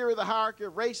developed this theory of the hierarchy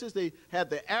of races, they had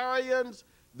the Aryans,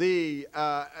 the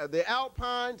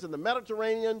Alpines, and the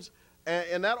Mediterraneans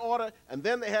in that order, and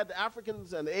then they had the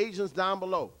Africans and the Asians down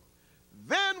below.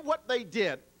 Then what they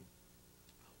did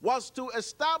was to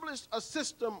establish a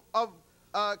system of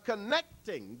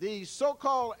connecting the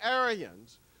so-called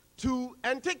Aryans to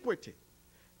antiquity.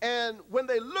 And when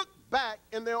they looked back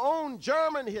in their own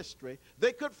German history,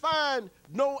 they could find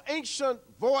no ancient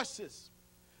voices.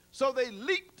 So they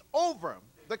leaped over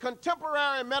the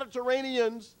contemporary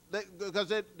Mediterraneans, because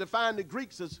they defined the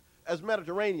Greeks as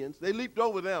Mediterraneans. They leaped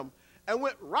over them and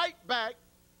went right back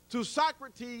to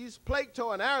Socrates,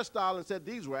 Plato, and Aristotle and said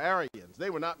these were Aryans.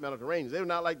 They were not Mediterraneans. They were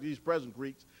not like these present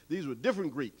Greeks. These were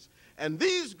different Greeks. And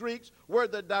these Greeks were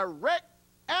the direct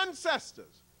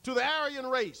ancestors to the Aryan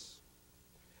race.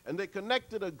 And they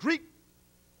connected a Greek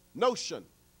notion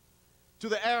to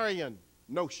the Aryan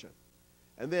notion.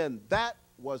 And then that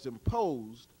was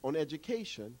imposed on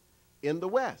education in the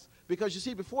West. Because you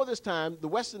see, before this time, the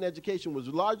Western education was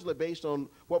largely based on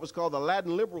what was called the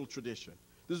Latin liberal tradition.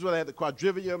 This is where they had the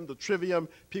quadrivium, the trivium.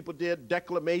 People did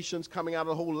declamations coming out of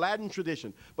the whole Latin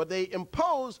tradition. But they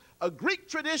imposed a Greek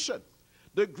tradition.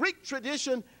 The Greek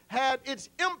tradition had its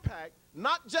impact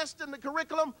not just in the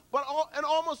curriculum, but in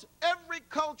almost every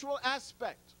cultural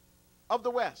aspect of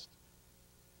the West,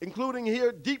 including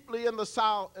here deeply in the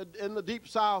South, in the deep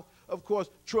South, of course,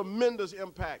 tremendous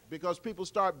impact, because people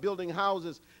start building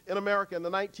houses in America in the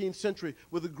 19th century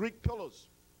with the Greek pillars.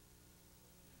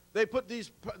 They put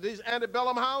these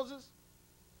antebellum houses.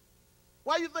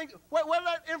 Why do you think, where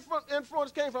that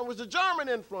influence came from? It was the German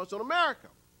influence on America.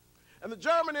 And the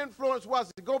German influence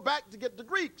was to go back to get the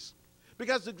Greeks.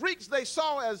 Because the Greeks they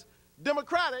saw as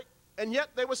democratic, and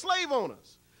yet they were slave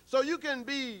owners. So you can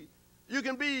be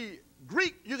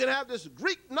Greek, you can have this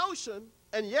Greek notion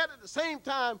and yet at the same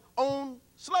time own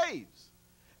slaves.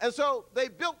 And so they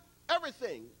built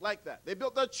everything like that. They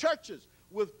built their churches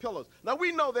with pillars. Now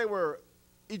we know they were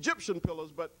Egyptian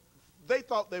pillars, but they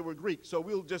thought they were Greek, so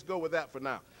we'll just go with that for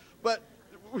now. But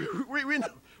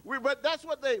but that's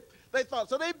what they thought.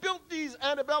 So they built these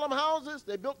antebellum houses,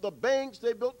 they built the banks,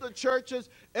 they built the churches.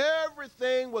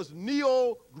 Everything was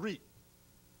Neo-Greek.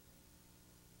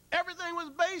 Everything was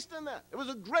based in that. It was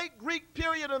a great Greek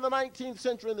period in the 19th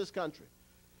century in this country.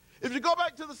 If you go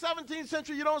back to the 17th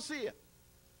century, you don't see it.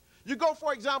 You go,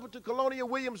 for example, to Colonial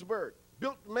Williamsburg,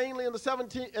 built mainly in the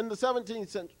 17th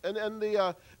century and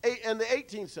the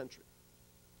 18th century.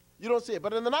 You don't see it,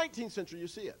 but in the 19th century, you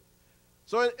see it.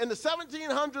 So in the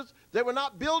 1700s, they were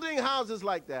not building houses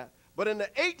like that, but in the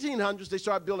 1800s, they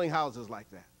started building houses like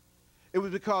that. It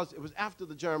was because it was after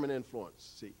the German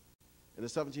influence, see, in the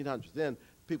 1700s. Then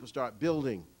people start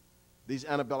building these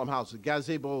antebellum houses,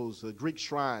 gazebos, the Greek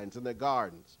shrines in their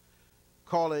gardens,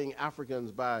 calling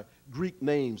Africans by Greek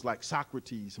names like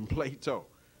Socrates and Plato,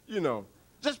 you know,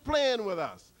 just playing with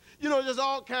us. You know, just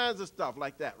all kinds of stuff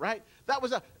like that, right?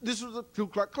 This was the Ku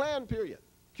Klux Klan period.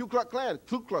 Ku Klux Klan,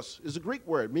 Ku Klux is a Greek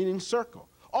word meaning circle.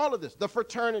 All of this, the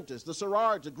fraternities, the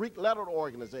sororities, the Greek letter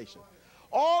organization,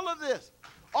 all of this,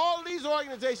 all these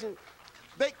organizations,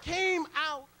 they came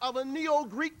out of a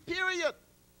Neo-Greek period.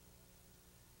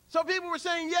 So people were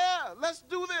saying, yeah, let's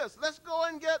do this. Let's go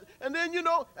and get, and then, you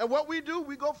know, and what we do,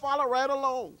 we go follow right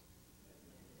along.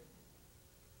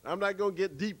 I'm not going to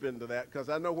get deep into that because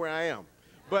I know where I am.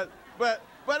 But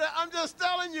I'm just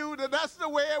telling you that that's the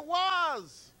way it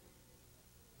was.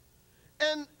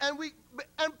 And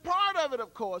part of it,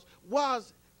 of course,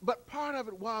 was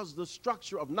the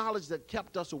structure of knowledge that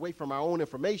kept us away from our own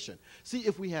information. See,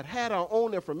 if we had had our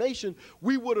own information,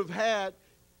 we would have had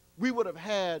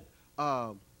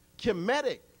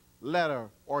Kemetic letter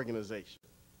organization.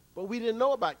 But we didn't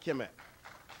know about Kemet.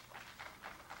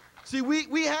 See,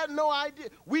 we had no idea.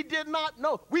 We did not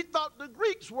know. We thought the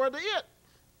Greeks were the it.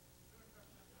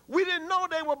 We didn't know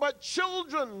they were but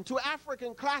children to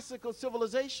African classical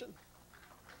civilization.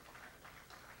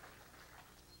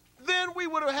 Then we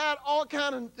would have had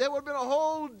there would have been a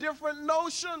whole different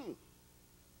notion.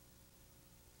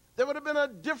 There would have been a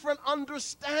different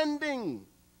understanding.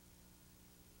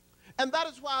 And that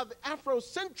is why the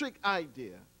Afrocentric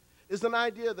idea is an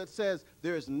idea that says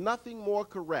there is nothing more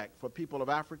correct for people of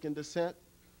African descent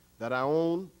than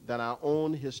our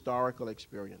own historical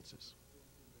experiences.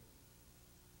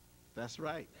 That's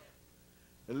right.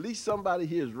 At least somebody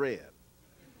here is read.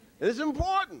 And it's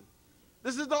important.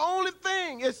 This is the only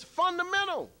thing. It's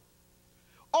fundamental.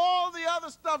 All the other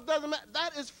stuff doesn't matter.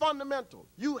 That is fundamental.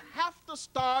 You have to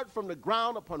start from the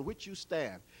ground upon which you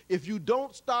stand. If you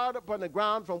don't start upon the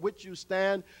ground from which you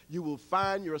stand, you will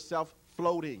find yourself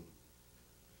floating.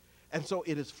 And so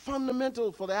it is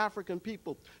fundamental for the African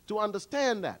people to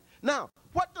understand that. Now,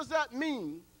 what does that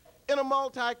mean in a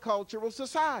multicultural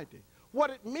society? What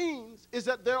it means is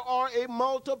that there are a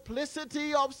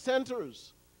multiplicity of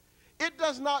centers. It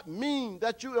does not mean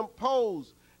that you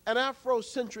impose an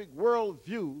Afrocentric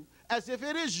worldview as if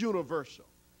it is universal.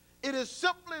 It is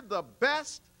simply the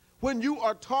best when you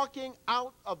are talking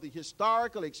out of the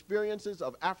historical experiences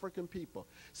of African people.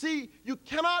 See, you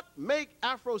cannot make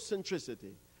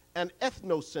Afrocentricity an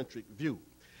ethnocentric view.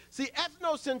 See,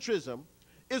 ethnocentrism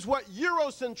is what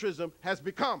Eurocentrism has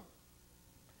become.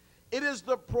 It is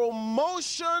the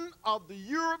promotion of the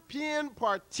European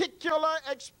particular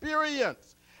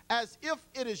experience as if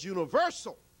it is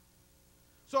universal.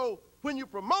 So when you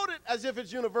promote it as if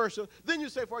it's universal, then you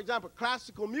say, for example,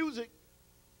 classical music,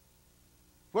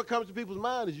 what comes to people's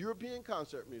mind is European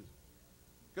concert music.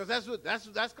 Because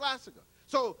that's classical.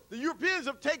 So the Europeans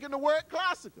have taken the word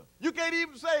classical. You can't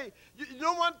even say,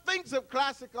 no one thinks of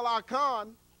classical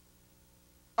Akan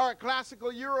or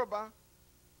classical Yoruba,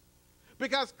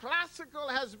 because classical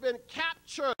has been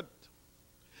captured.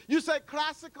 You say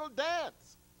classical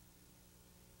dance.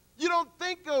 You don't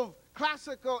think of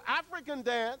classical African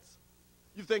dance,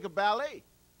 you think of ballet.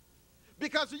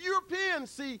 Because the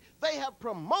Europeans, see, they have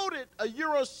promoted a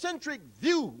Eurocentric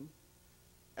view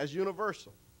as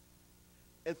universal.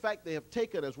 In fact, they have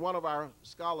taken, as one of our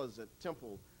scholars at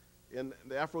Temple in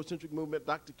the Afrocentric movement,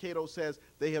 Dr. Cato says,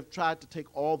 they have tried to take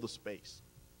all the space.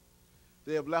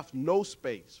 They have left no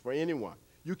space for anyone.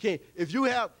 You can't, if you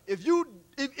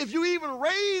even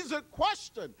raise a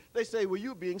question, they say, well,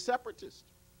 you're being separatist.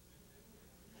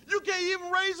 You can't even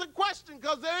raise a question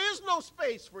because there is no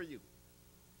space for you.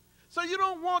 So you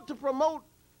don't want to promote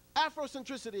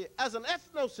Afrocentricity as an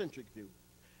ethnocentric view.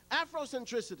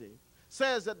 Afrocentricity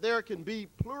says that there can be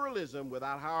pluralism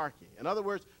without hierarchy. In other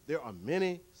words, there are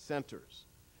many centers.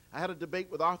 I had a debate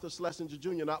with Arthur Schlesinger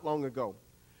Jr. not long ago,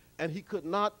 and he could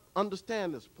not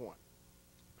understand this point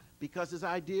because his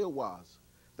idea was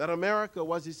that America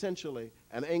was essentially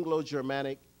an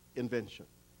Anglo-Germanic invention.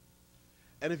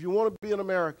 And if you want to be an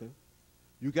American,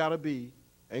 you got to be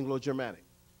Anglo-Germanic.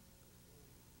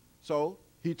 So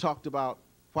he talked about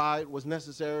why it was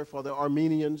necessary for the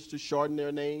Armenians to shorten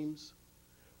their names,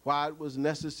 why it was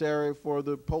necessary for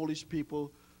the Polish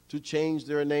people to change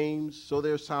their names so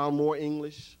they sound more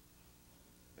English,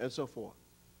 and so forth.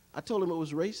 I told him it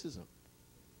was racism.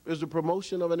 It was the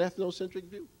promotion of an ethnocentric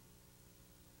view.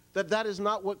 That is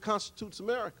not what constitutes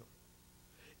America.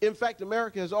 In fact,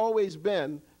 America has always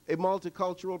been a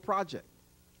multicultural project.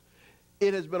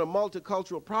 It has been a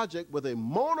multicultural project with a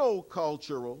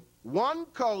monocultural, one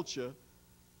culture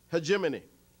hegemony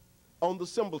on the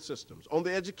symbol systems, on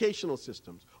the educational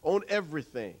systems, on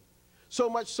everything. So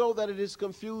much so that it has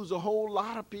confused a whole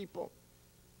lot of people.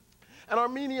 An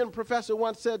Armenian professor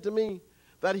once said to me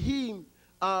that he,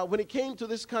 when he came to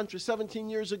this country 17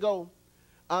 years ago,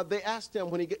 they asked him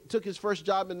when he took his first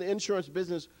job in the insurance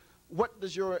business, what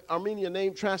does your Armenian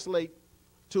name translate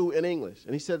to in English?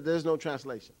 And he said, there's no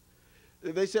translation.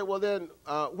 They said, well then,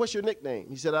 what's your nickname?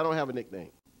 He said, I don't have a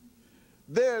nickname.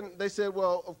 Then they said,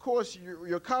 well, of course,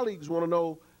 your colleagues want to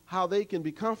know how they can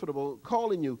be comfortable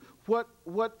calling you. What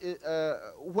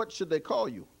should they call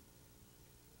you?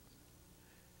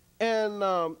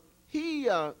 And he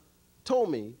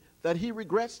told me that he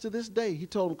regrets to this day. He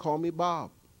told them, call me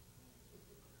Bob.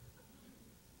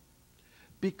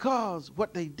 Because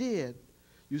what they did,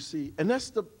 you see, and that's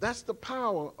the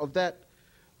power of that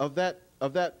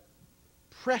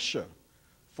pressure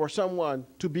for someone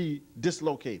to be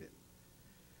dislocated.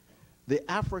 The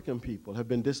African people have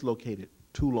been dislocated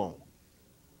too long.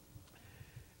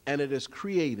 And it has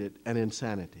created an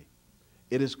insanity.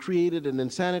 It has created an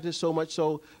insanity so much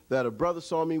so that a brother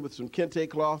saw me with some kente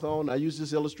cloth on. I use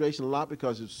this illustration a lot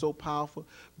because it's so powerful.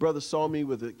 Brother saw me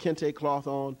with a kente cloth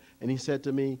on, and he said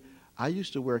to me, I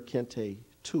used to wear kente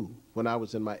too when I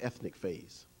was in my ethnic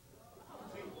phase.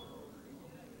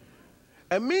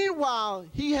 And meanwhile,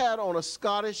 he had on a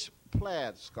Scottish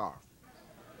plaid scarf.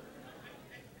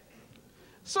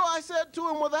 So I said to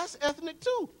him, well, that's ethnic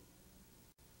too.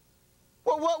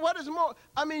 Well, what is more?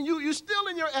 I mean, you're still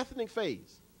in your ethnic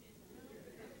phase.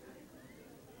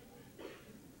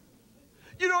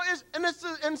 You know, it's an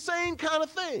insane kind of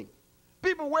thing.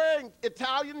 People wearing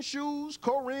Italian shoes,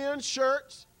 Korean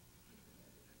shirts.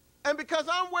 And because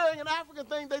I'm wearing an African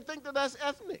thing, they think that that's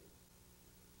ethnic.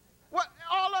 What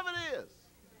all of it is.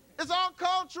 It's all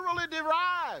culturally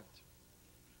derived.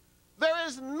 There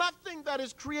is nothing that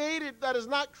is created that is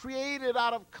not created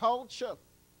out of culture.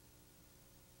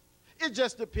 It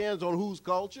just depends on whose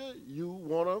culture you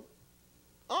want to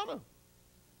honor.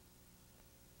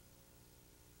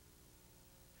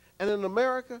 And in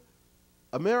America,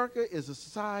 America is a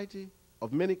society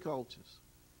of many cultures.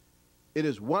 It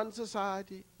is one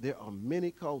society. There are many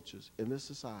cultures in this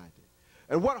society.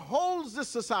 And what holds this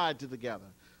society together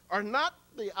is not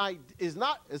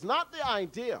the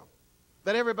idea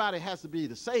that everybody has to be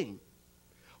the same.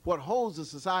 What holds the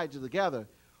society together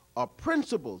are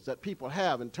principles that people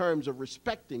have in terms of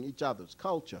respecting each other's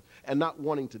culture and not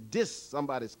wanting to diss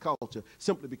somebody's culture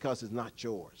simply because it's not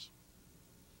yours.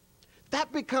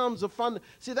 That becomes a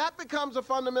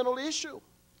fundamental issue.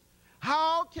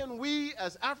 How can we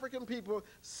as African people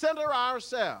center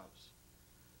ourselves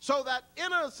so that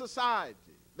in a society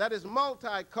that is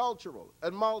multicultural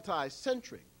and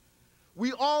multi-centric,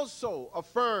 we also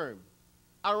affirm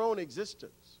our own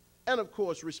existence and, of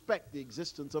course, respect the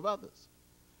existence of others?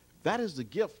 That is the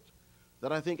gift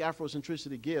that I think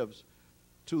Afrocentricity gives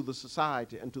to the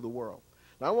society and to the world.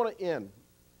 Now, I want to end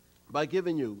by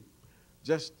giving you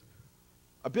just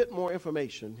a bit more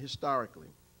information historically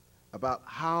about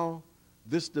how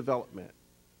this development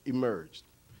emerged.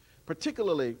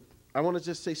 Particularly, I want to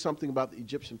just say something about the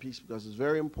Egyptian piece because it's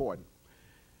very important.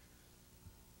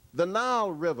 The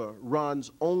Nile River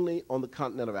runs only on the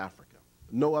continent of Africa,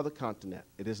 no other continent.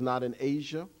 It is not in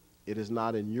Asia. It is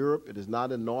not in Europe. It is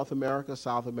not in North America,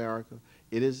 South America.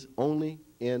 It is only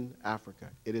in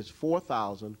Africa. It is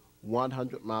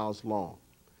 4,100 miles long.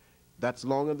 That's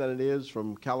longer than it is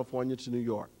from California to New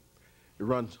York. It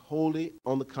runs wholly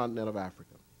on the continent of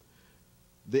Africa.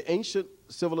 The ancient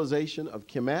civilization of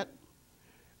Kemet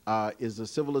is a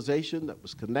civilization that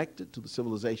was connected to the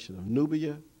civilization of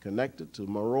Nubia, connected to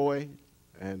Meroe,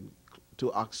 and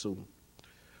to Aksum.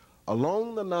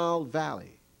 Along the Nile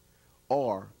Valley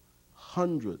are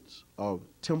hundreds of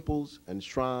temples and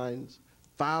shrines,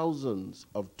 thousands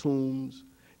of tombs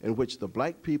in which the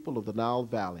black people of the Nile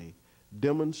Valley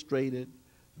demonstrated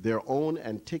their own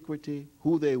antiquity,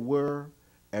 who they were,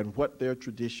 and what their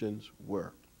traditions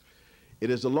were.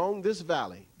 It is along this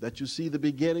valley that you see the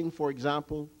beginning, for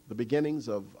example, the beginnings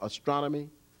of astronomy,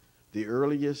 the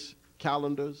earliest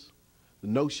calendars, the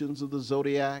notions of the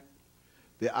zodiac,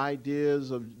 the ideas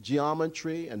of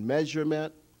geometry and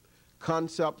measurement,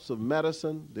 concepts of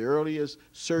medicine, the earliest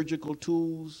surgical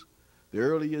tools, the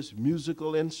earliest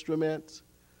musical instruments.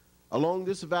 Along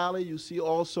this valley, you see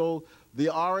also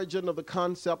the origin of the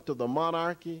concept of the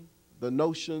monarchy, the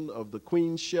notion of the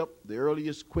queenship, the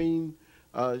earliest queens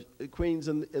in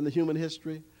the human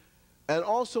history, and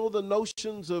also the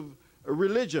notions of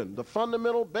religion, the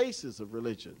fundamental basis of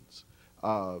religions,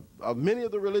 of many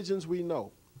of the religions we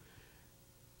know.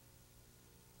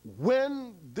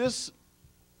 When this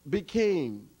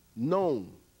became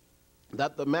known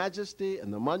that the majesty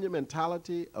and the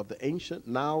monumentality of the ancient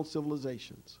Nile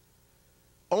civilizations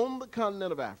on the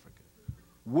continent of Africa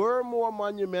were more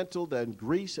monumental than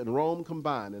Greece and Rome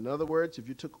combined. In other words, if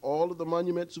you took all of the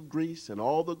monuments of Greece and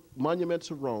all the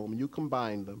monuments of Rome and you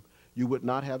combined them, you would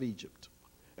not have Egypt.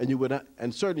 And you would not,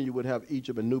 and certainly you would have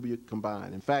Egypt and Nubia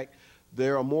combined. In fact,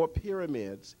 there are more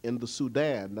pyramids in the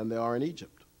Sudan than there are in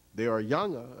Egypt. They are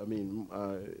younger, I mean,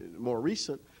 more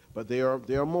recent, but they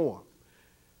are more.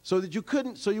 So that you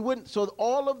couldn't, so you wouldn't, so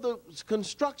all of the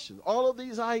construction, all of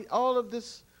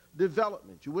this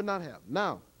development, you would not have.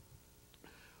 Now,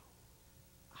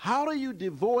 how do you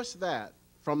divorce that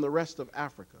from the rest of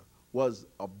Africa was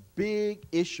a big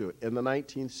issue in the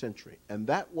 19th century. And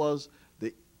that was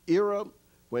the era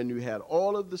when you had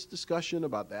all of this discussion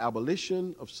about the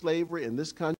abolition of slavery in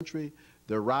this country,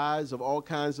 the rise of all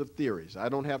kinds of theories. I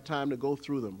don't have time to go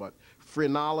through them, but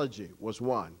phrenology was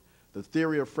one. The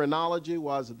theory of phrenology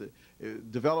was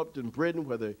developed in Britain,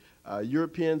 where the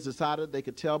Europeans decided they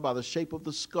could tell by the shape of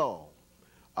the skull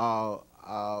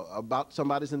about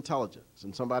somebody's intelligence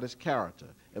and somebody's character,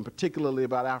 and particularly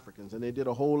about Africans. And they did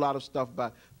a whole lot of stuff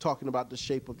by talking about the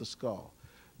shape of the skull.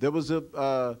 There was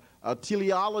a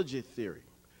teleology theory.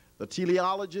 The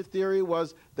teleology theory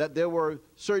was that there were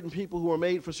certain people who were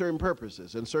made for certain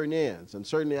purposes and certain ends, and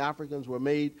certainly Africans were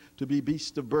made to be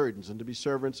beasts of burdens and to be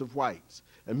servants of whites.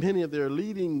 And many of their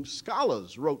leading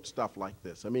scholars wrote stuff like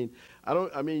this. I mean,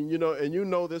 you know, and you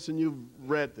know this and you've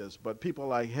read this, but people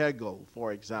like Hegel,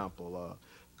 for example,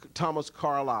 Thomas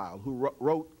Carlyle, who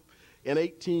wrote in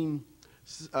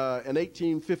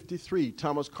 1853,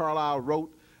 Thomas Carlyle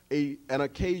wrote an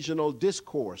occasional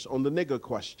discourse on the nigger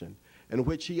question, in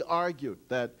which he argued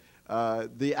that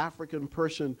the African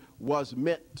person was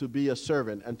meant to be a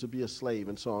servant and to be a slave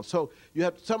and so on. So you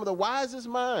have some of the wisest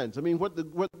minds. I mean, what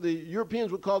the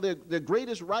Europeans would call their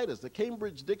greatest writers. The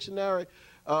Cambridge Dictionary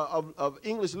of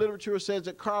English Literature says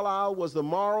that Carlyle was the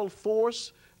moral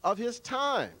force of his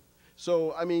time.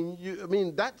 So, I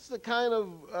mean, that's the kind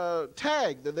of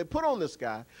tag that they put on this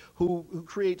guy who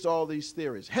creates all these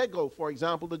theories. Hegel, for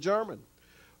example, the German,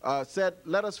 said,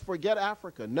 let us forget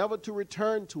Africa, never to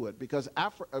return to it, because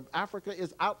Africa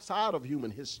is outside of human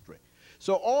history.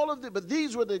 So but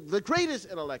these were the greatest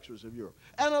intellectuals of Europe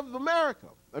and of America.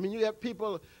 I mean, you have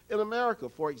people in America,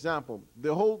 for example,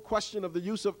 the whole question of the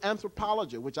use of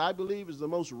anthropology, which I believe is the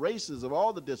most racist of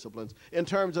all the disciplines in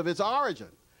terms of its origin.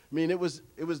 I mean, it was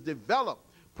developed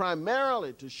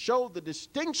primarily to show the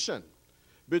distinction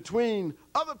between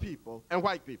other people and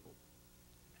white people.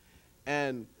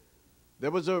 And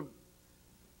there was an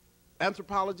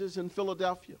anthropologist in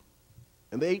Philadelphia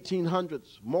in the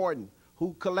 1800s, Morton,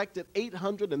 who collected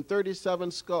 837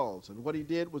 skulls. And what he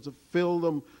did was to fill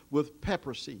them with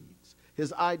pepper seeds.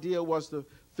 His idea was to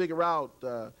figure out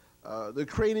the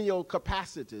cranial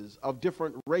capacities of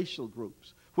different racial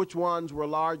groups, which ones were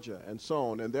larger and so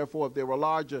on. And therefore, if they were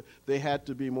larger, they had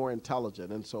to be more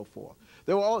intelligent and so forth.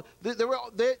 They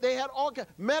had all kinds.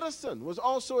 Medicine was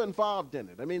also involved in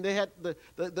it. I mean, they had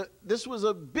this was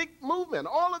a big movement.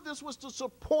 All of this was to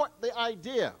support the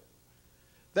idea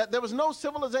that there was no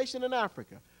civilization in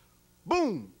Africa.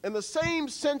 Boom! In the same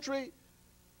century,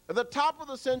 at the top of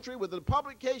the century, with the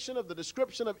publication of the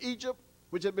description of Egypt,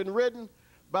 which had been written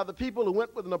by the people who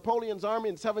went with Napoleon's army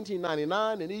in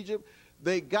 1799 in Egypt,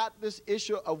 they got this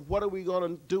issue of what are we going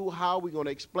to do, how are we going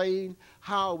to explain,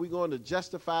 how are we going to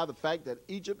justify the fact that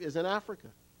Egypt is in Africa.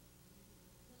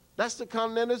 That's the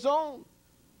continent its own.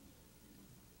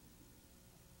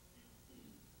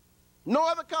 No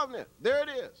other continent. There it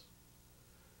is.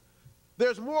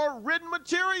 There's more written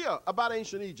material about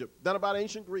ancient Egypt than about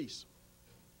ancient Greece.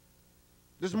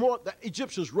 There's more. The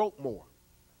Egyptians wrote more.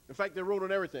 In fact, they wrote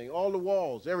on everything, all the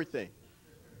walls, everything.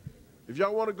 If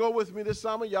y'all want to go with me this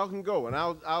summer, y'all can go, and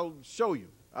I'll show you.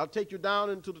 I'll take you down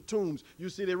into the tombs. You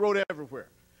see they wrote everywhere,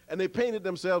 and they painted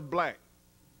themselves black.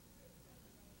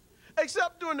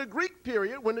 Except during the Greek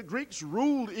period, when the Greeks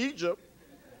ruled Egypt,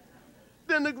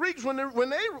 then the Greeks, when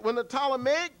the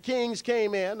Ptolemaic kings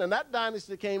came in, and that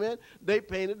dynasty came in, they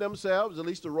painted themselves, at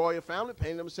least the royal family,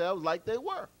 painted themselves like they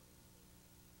were.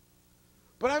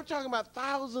 But I'm talking about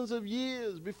thousands of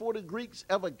years before the Greeks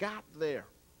ever got there,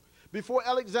 before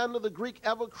Alexander the Greek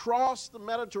ever crossed the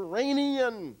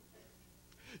Mediterranean.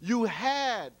 You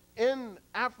had in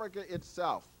Africa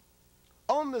itself,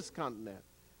 on this continent,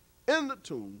 in the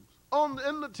tombs,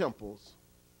 in the temples,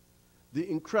 the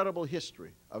incredible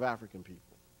history of African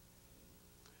people.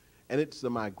 And it's the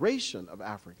migration of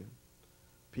African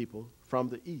people from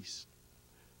the East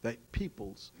that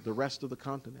peoples the rest of the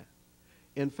continent.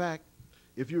 In fact,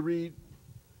 if you read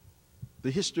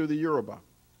the history of the Yoruba,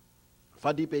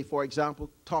 Fadipe, for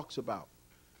example, talks about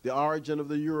the origin of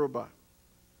the Yoruba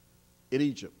in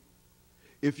Egypt.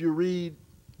 If you read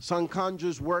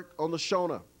Sankanja's work on the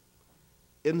Shona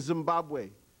in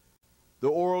Zimbabwe, the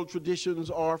oral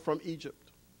traditions are from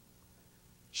Egypt.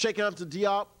 Sheikh Anta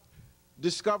Diop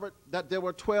discovered that there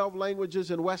were 12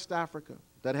 languages in West Africa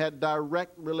that had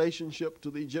direct relationship to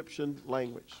the Egyptian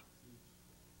language.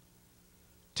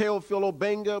 Teofilo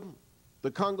Benga,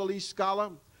 the Congolese scholar,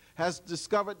 has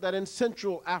discovered that in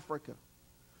Central Africa,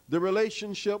 the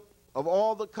relationship of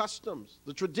all the customs,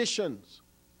 the traditions,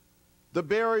 the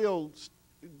burial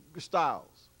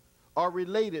styles are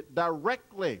related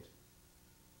directly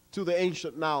to the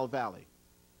ancient Nile Valley.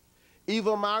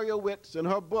 Eva Mariowitz, in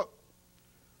her book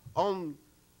on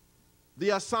the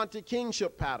Asante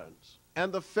kingship patterns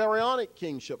and the pharaonic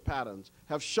kingship patterns,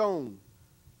 have shown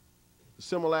the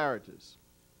similarities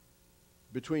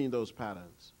between those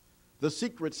patterns. The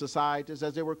secret societies,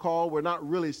 as they were called, were not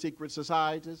really secret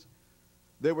societies.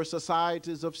 They were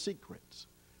societies of secrets.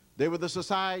 They were the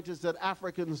societies that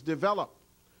Africans developed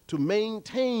to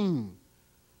maintain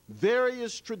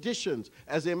various traditions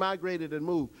as they migrated and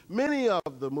moved. Many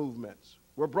of the movements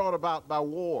were brought about by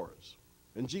wars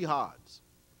and jihads,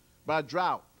 by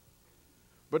drought.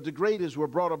 But the greatest were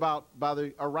brought about by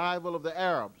the arrival of the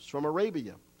Arabs from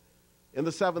Arabia in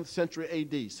the 7th century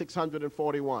AD,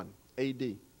 641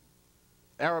 AD.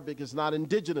 Arabic is not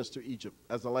indigenous to Egypt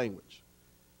as a language.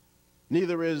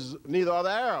 Neither are the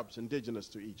Arabs indigenous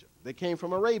to Egypt. They came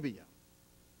from Arabia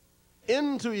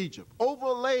into Egypt,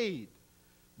 overlaid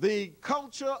the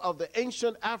culture of the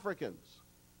ancient Africans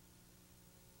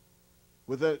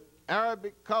with the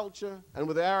Arabic culture and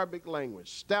with the Arabic language,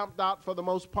 stamped out for the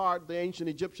most part the ancient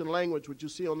Egyptian language, which you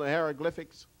see on the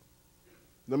hieroglyphics,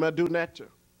 the Medu Neter.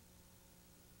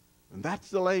 And that's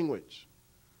the language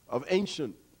of the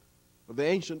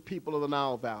ancient people of the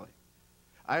Nile Valley.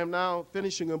 I am now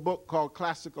finishing a book called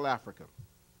Classical Africa,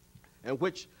 in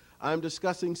which I'm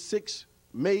discussing 6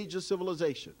 major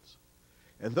civilizations.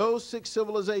 And those 6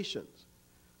 civilizations,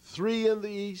 3 in the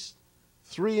East,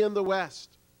 3 in the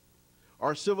West,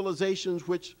 are civilizations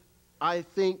which I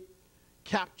think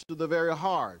capture the very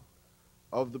heart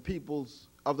of the peoples,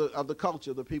 of the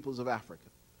culture of the peoples of Africa.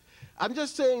 I'm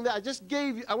just saying that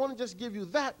I want to just give you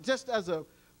that just as a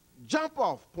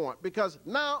jump-off point, because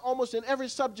now almost in every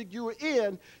subject you are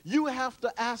in, you have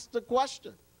to ask the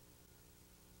question.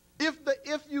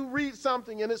 If you read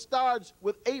something and it starts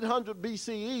with 800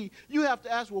 BCE, you have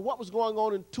to ask, well, what was going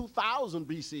on in 2000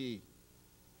 BCE?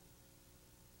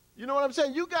 You know what I'm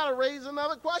saying? You got to raise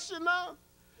another question now.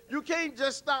 You can't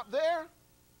just stop there.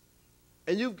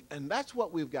 And that's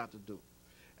what we've got to do.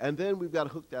 And then we've got to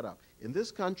hook that up. In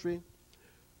this country,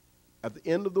 at the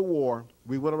end of the war,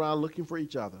 we went around looking for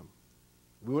each other.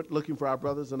 We went looking for our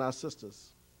brothers and our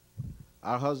sisters,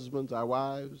 our husbands, our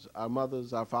wives, our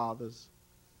mothers, our fathers.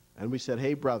 And we said,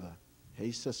 hey, brother,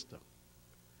 hey, sister,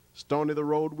 stony the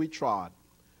road we trod,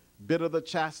 bitter the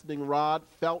chastening rod,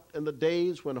 felt in the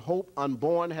days when hope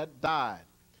unborn had died.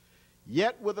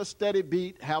 Yet with a steady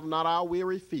beat have not our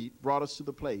weary feet brought us to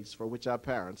the place for which our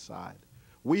parents sighed.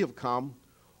 We have come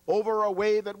over a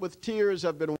way that with tears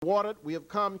have been watered. We have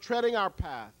come treading our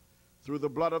path through the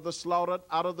blood of the slaughtered,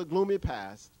 out of the gloomy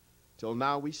past, till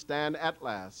now we stand at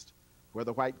last where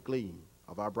the white gleam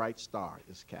of our bright star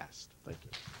is cast. Thank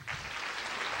you.